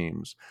it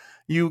seems.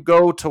 You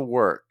go to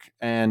work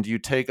and you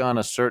take on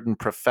a certain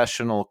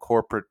professional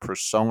corporate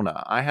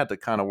persona. I had to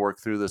kind of work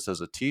through this as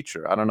a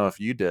teacher. I don't know if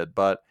you did,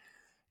 but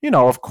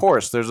of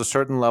course, there's a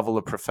certain level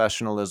of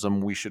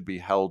professionalism we should be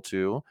held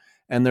to,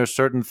 and there's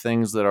certain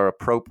things that are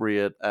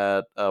appropriate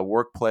at a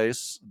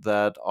workplace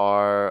that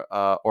are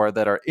or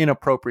that are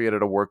inappropriate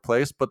at a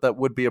workplace, but that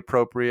would be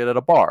appropriate at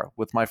a bar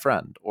with my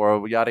friend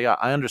or yada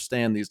yada. I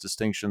understand these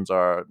distinctions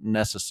are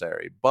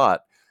necessary,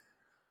 but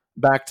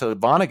back to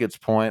Vonnegut's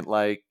point,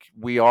 like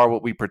we are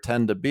what we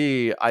pretend to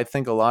be. I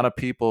think a lot of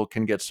people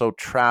can get so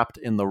trapped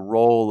in the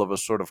role of a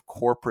sort of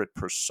corporate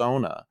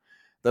persona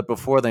that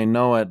before they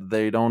know it,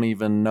 they don't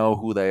even know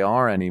who they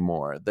are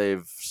anymore.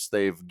 They've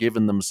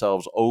given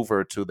themselves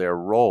over to their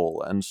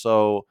role. And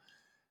so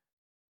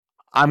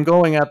I'm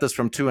going at this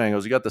from two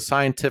angles. You got the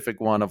scientific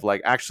one of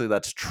like, actually,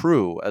 that's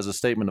true as a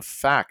statement of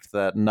fact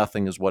that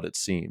nothing is what it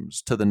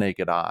seems to the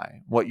naked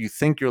eye. What you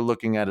think you're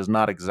looking at is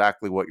not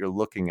exactly what you're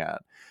looking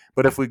at.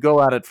 But if we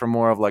go at it from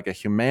more of like a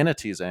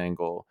humanities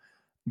angle,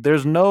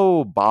 there's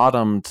no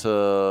bottom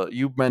to.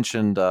 You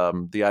mentioned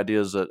the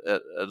ideas at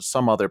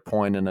some other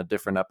point in a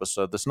different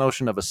episode. This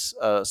notion of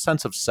a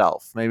sense of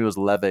self. Maybe it was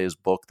Leve's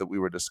book that we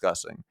were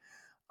discussing.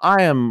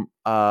 I am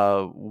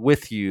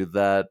with you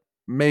that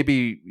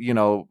maybe,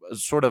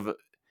 sort of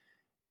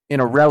in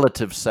a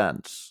relative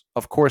sense,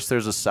 of course,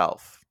 there's a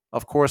self.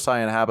 Of course,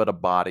 I inhabit a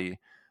body.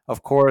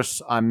 Of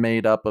course, I'm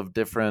made up of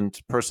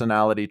different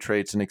personality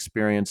traits and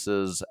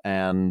experiences.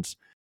 And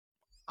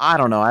I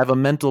don't know, I have a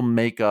mental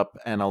makeup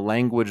and a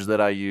language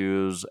that I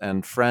use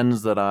and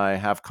friends that I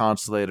have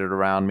constellated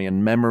around me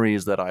and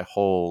memories that I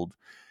hold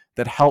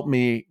that help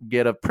me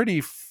get a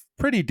pretty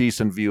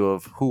decent view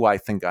of who I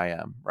think I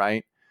am,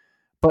 right?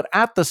 But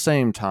at the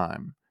same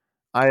time,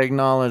 I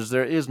acknowledge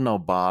there is no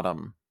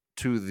bottom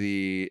to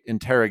the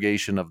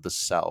interrogation of the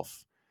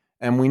self.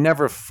 And we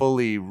never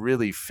fully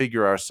really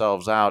figure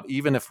ourselves out.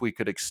 Even if we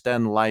could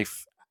extend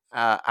life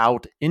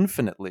out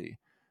infinitely,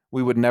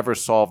 we would never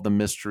solve the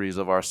mysteries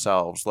of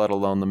ourselves, let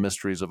alone the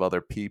mysteries of other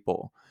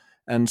people.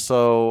 And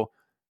so,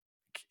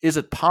 is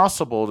it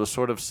possible to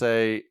sort of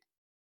say,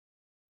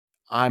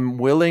 I'm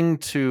willing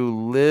to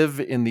live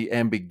in the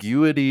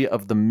ambiguity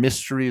of the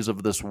mysteries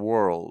of this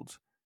world,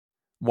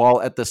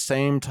 while at the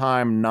same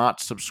time not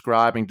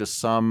subscribing to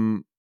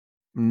some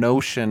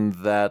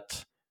notion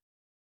that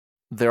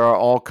there are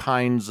all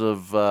kinds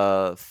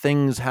of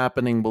things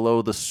happening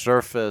below the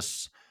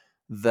surface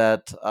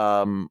that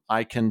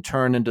I can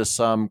turn into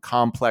some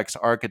complex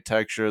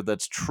architecture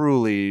that's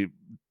truly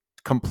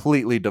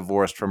completely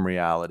divorced from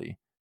reality,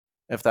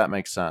 if that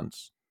makes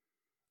sense.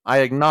 I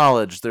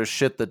acknowledge there's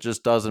shit that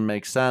just doesn't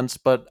make sense,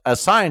 but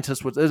as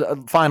scientists,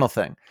 final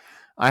thing.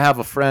 I have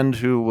a friend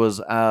who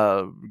was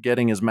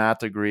getting his math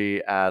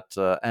degree at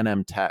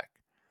NM Tech.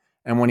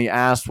 And when he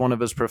asked one of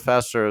his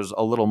professors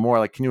a little more,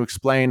 like, can you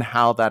explain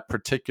how that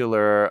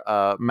particular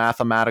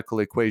mathematical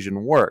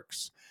equation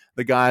works?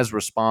 The guy's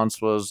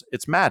response was,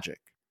 it's magic.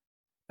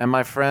 And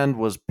my friend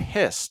was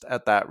pissed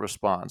at that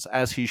response,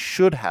 as he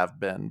should have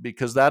been,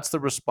 because that's the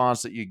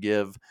response that you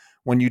give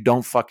when you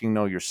don't fucking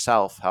know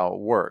yourself how it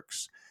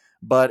works.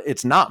 But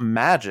it's not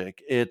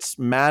magic. It's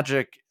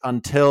magic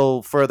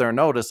until further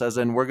notice, as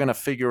in we're going to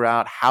figure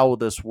out how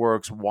this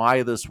works,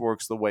 why this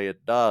works the way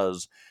it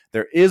does.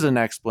 There is an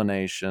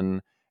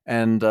explanation,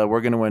 and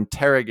we're going to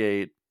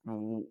interrogate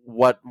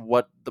what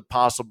the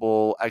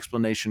possible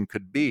explanation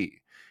could be.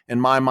 In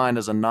my mind,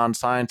 as a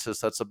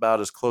non-scientist, that's about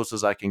as close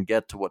as I can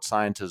get to what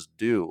scientists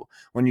do.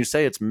 When you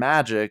say it's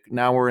magic,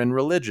 now we're in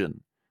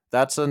religion.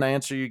 That's an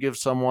answer you give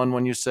someone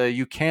when you say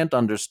you can't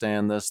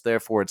understand this,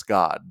 therefore it's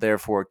God.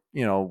 Therefore,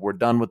 we're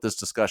done with this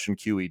discussion,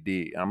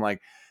 QED. And I'm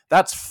like,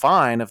 that's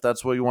fine if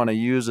that's what you want to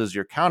use as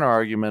your counter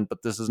argument,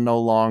 but this is no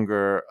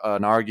longer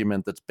an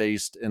argument that's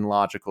based in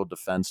logical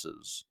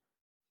defenses.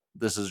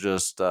 This is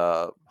just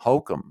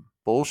hokum,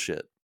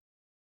 bullshit.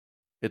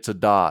 It's a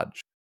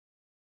dodge.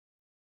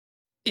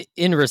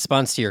 In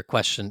response to your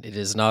question, it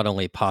is not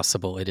only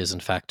possible, it is in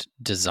fact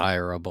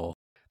desirable.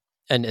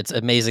 And it's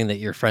amazing that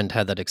your friend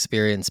had that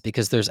experience,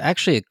 because there's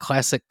actually a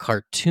classic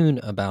cartoon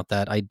about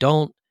that. I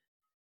don't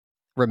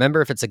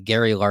remember if it's a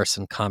Gary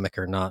Larson comic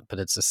or not, but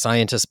it's a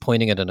scientist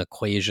pointing at a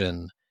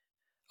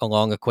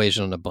long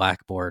equation on a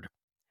blackboard.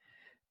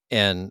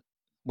 And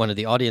one of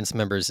the audience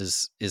members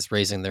is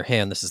raising their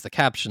hand. This is the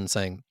caption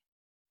saying,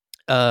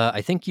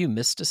 I think you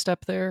missed a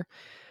step there.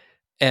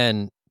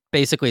 And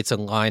basically it's a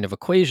line of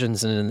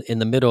equations, and in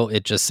the middle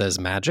it just says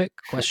magic ?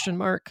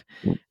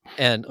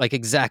 And like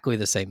exactly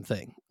the same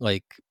thing.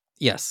 Like,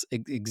 yes,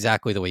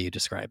 exactly the way you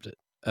described it.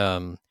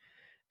 And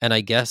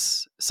I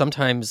guess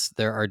sometimes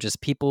there are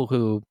just people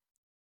who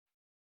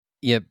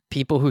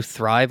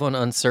thrive on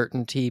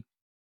uncertainty,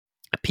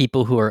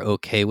 people who are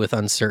okay with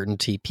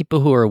uncertainty, people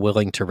who are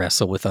willing to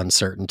wrestle with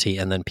uncertainty,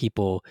 and then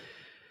people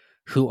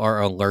who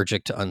are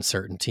allergic to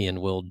uncertainty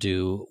and will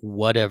do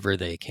whatever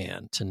they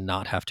can to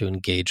not have to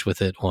engage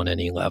with it on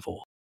any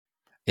level.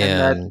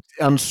 And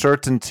that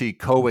uncertainty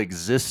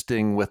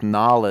coexisting with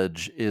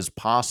knowledge is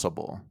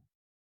possible.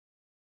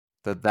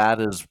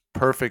 That is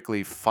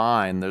perfectly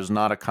fine. There's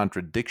not a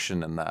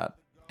contradiction in that.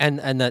 And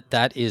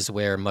that is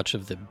where much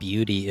of the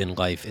beauty in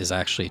life is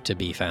actually to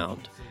be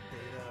found,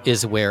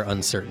 is where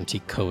uncertainty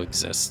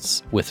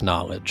coexists with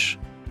knowledge.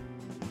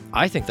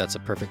 I think that's a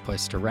perfect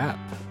place to wrap,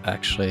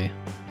 actually.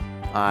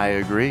 I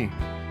agree.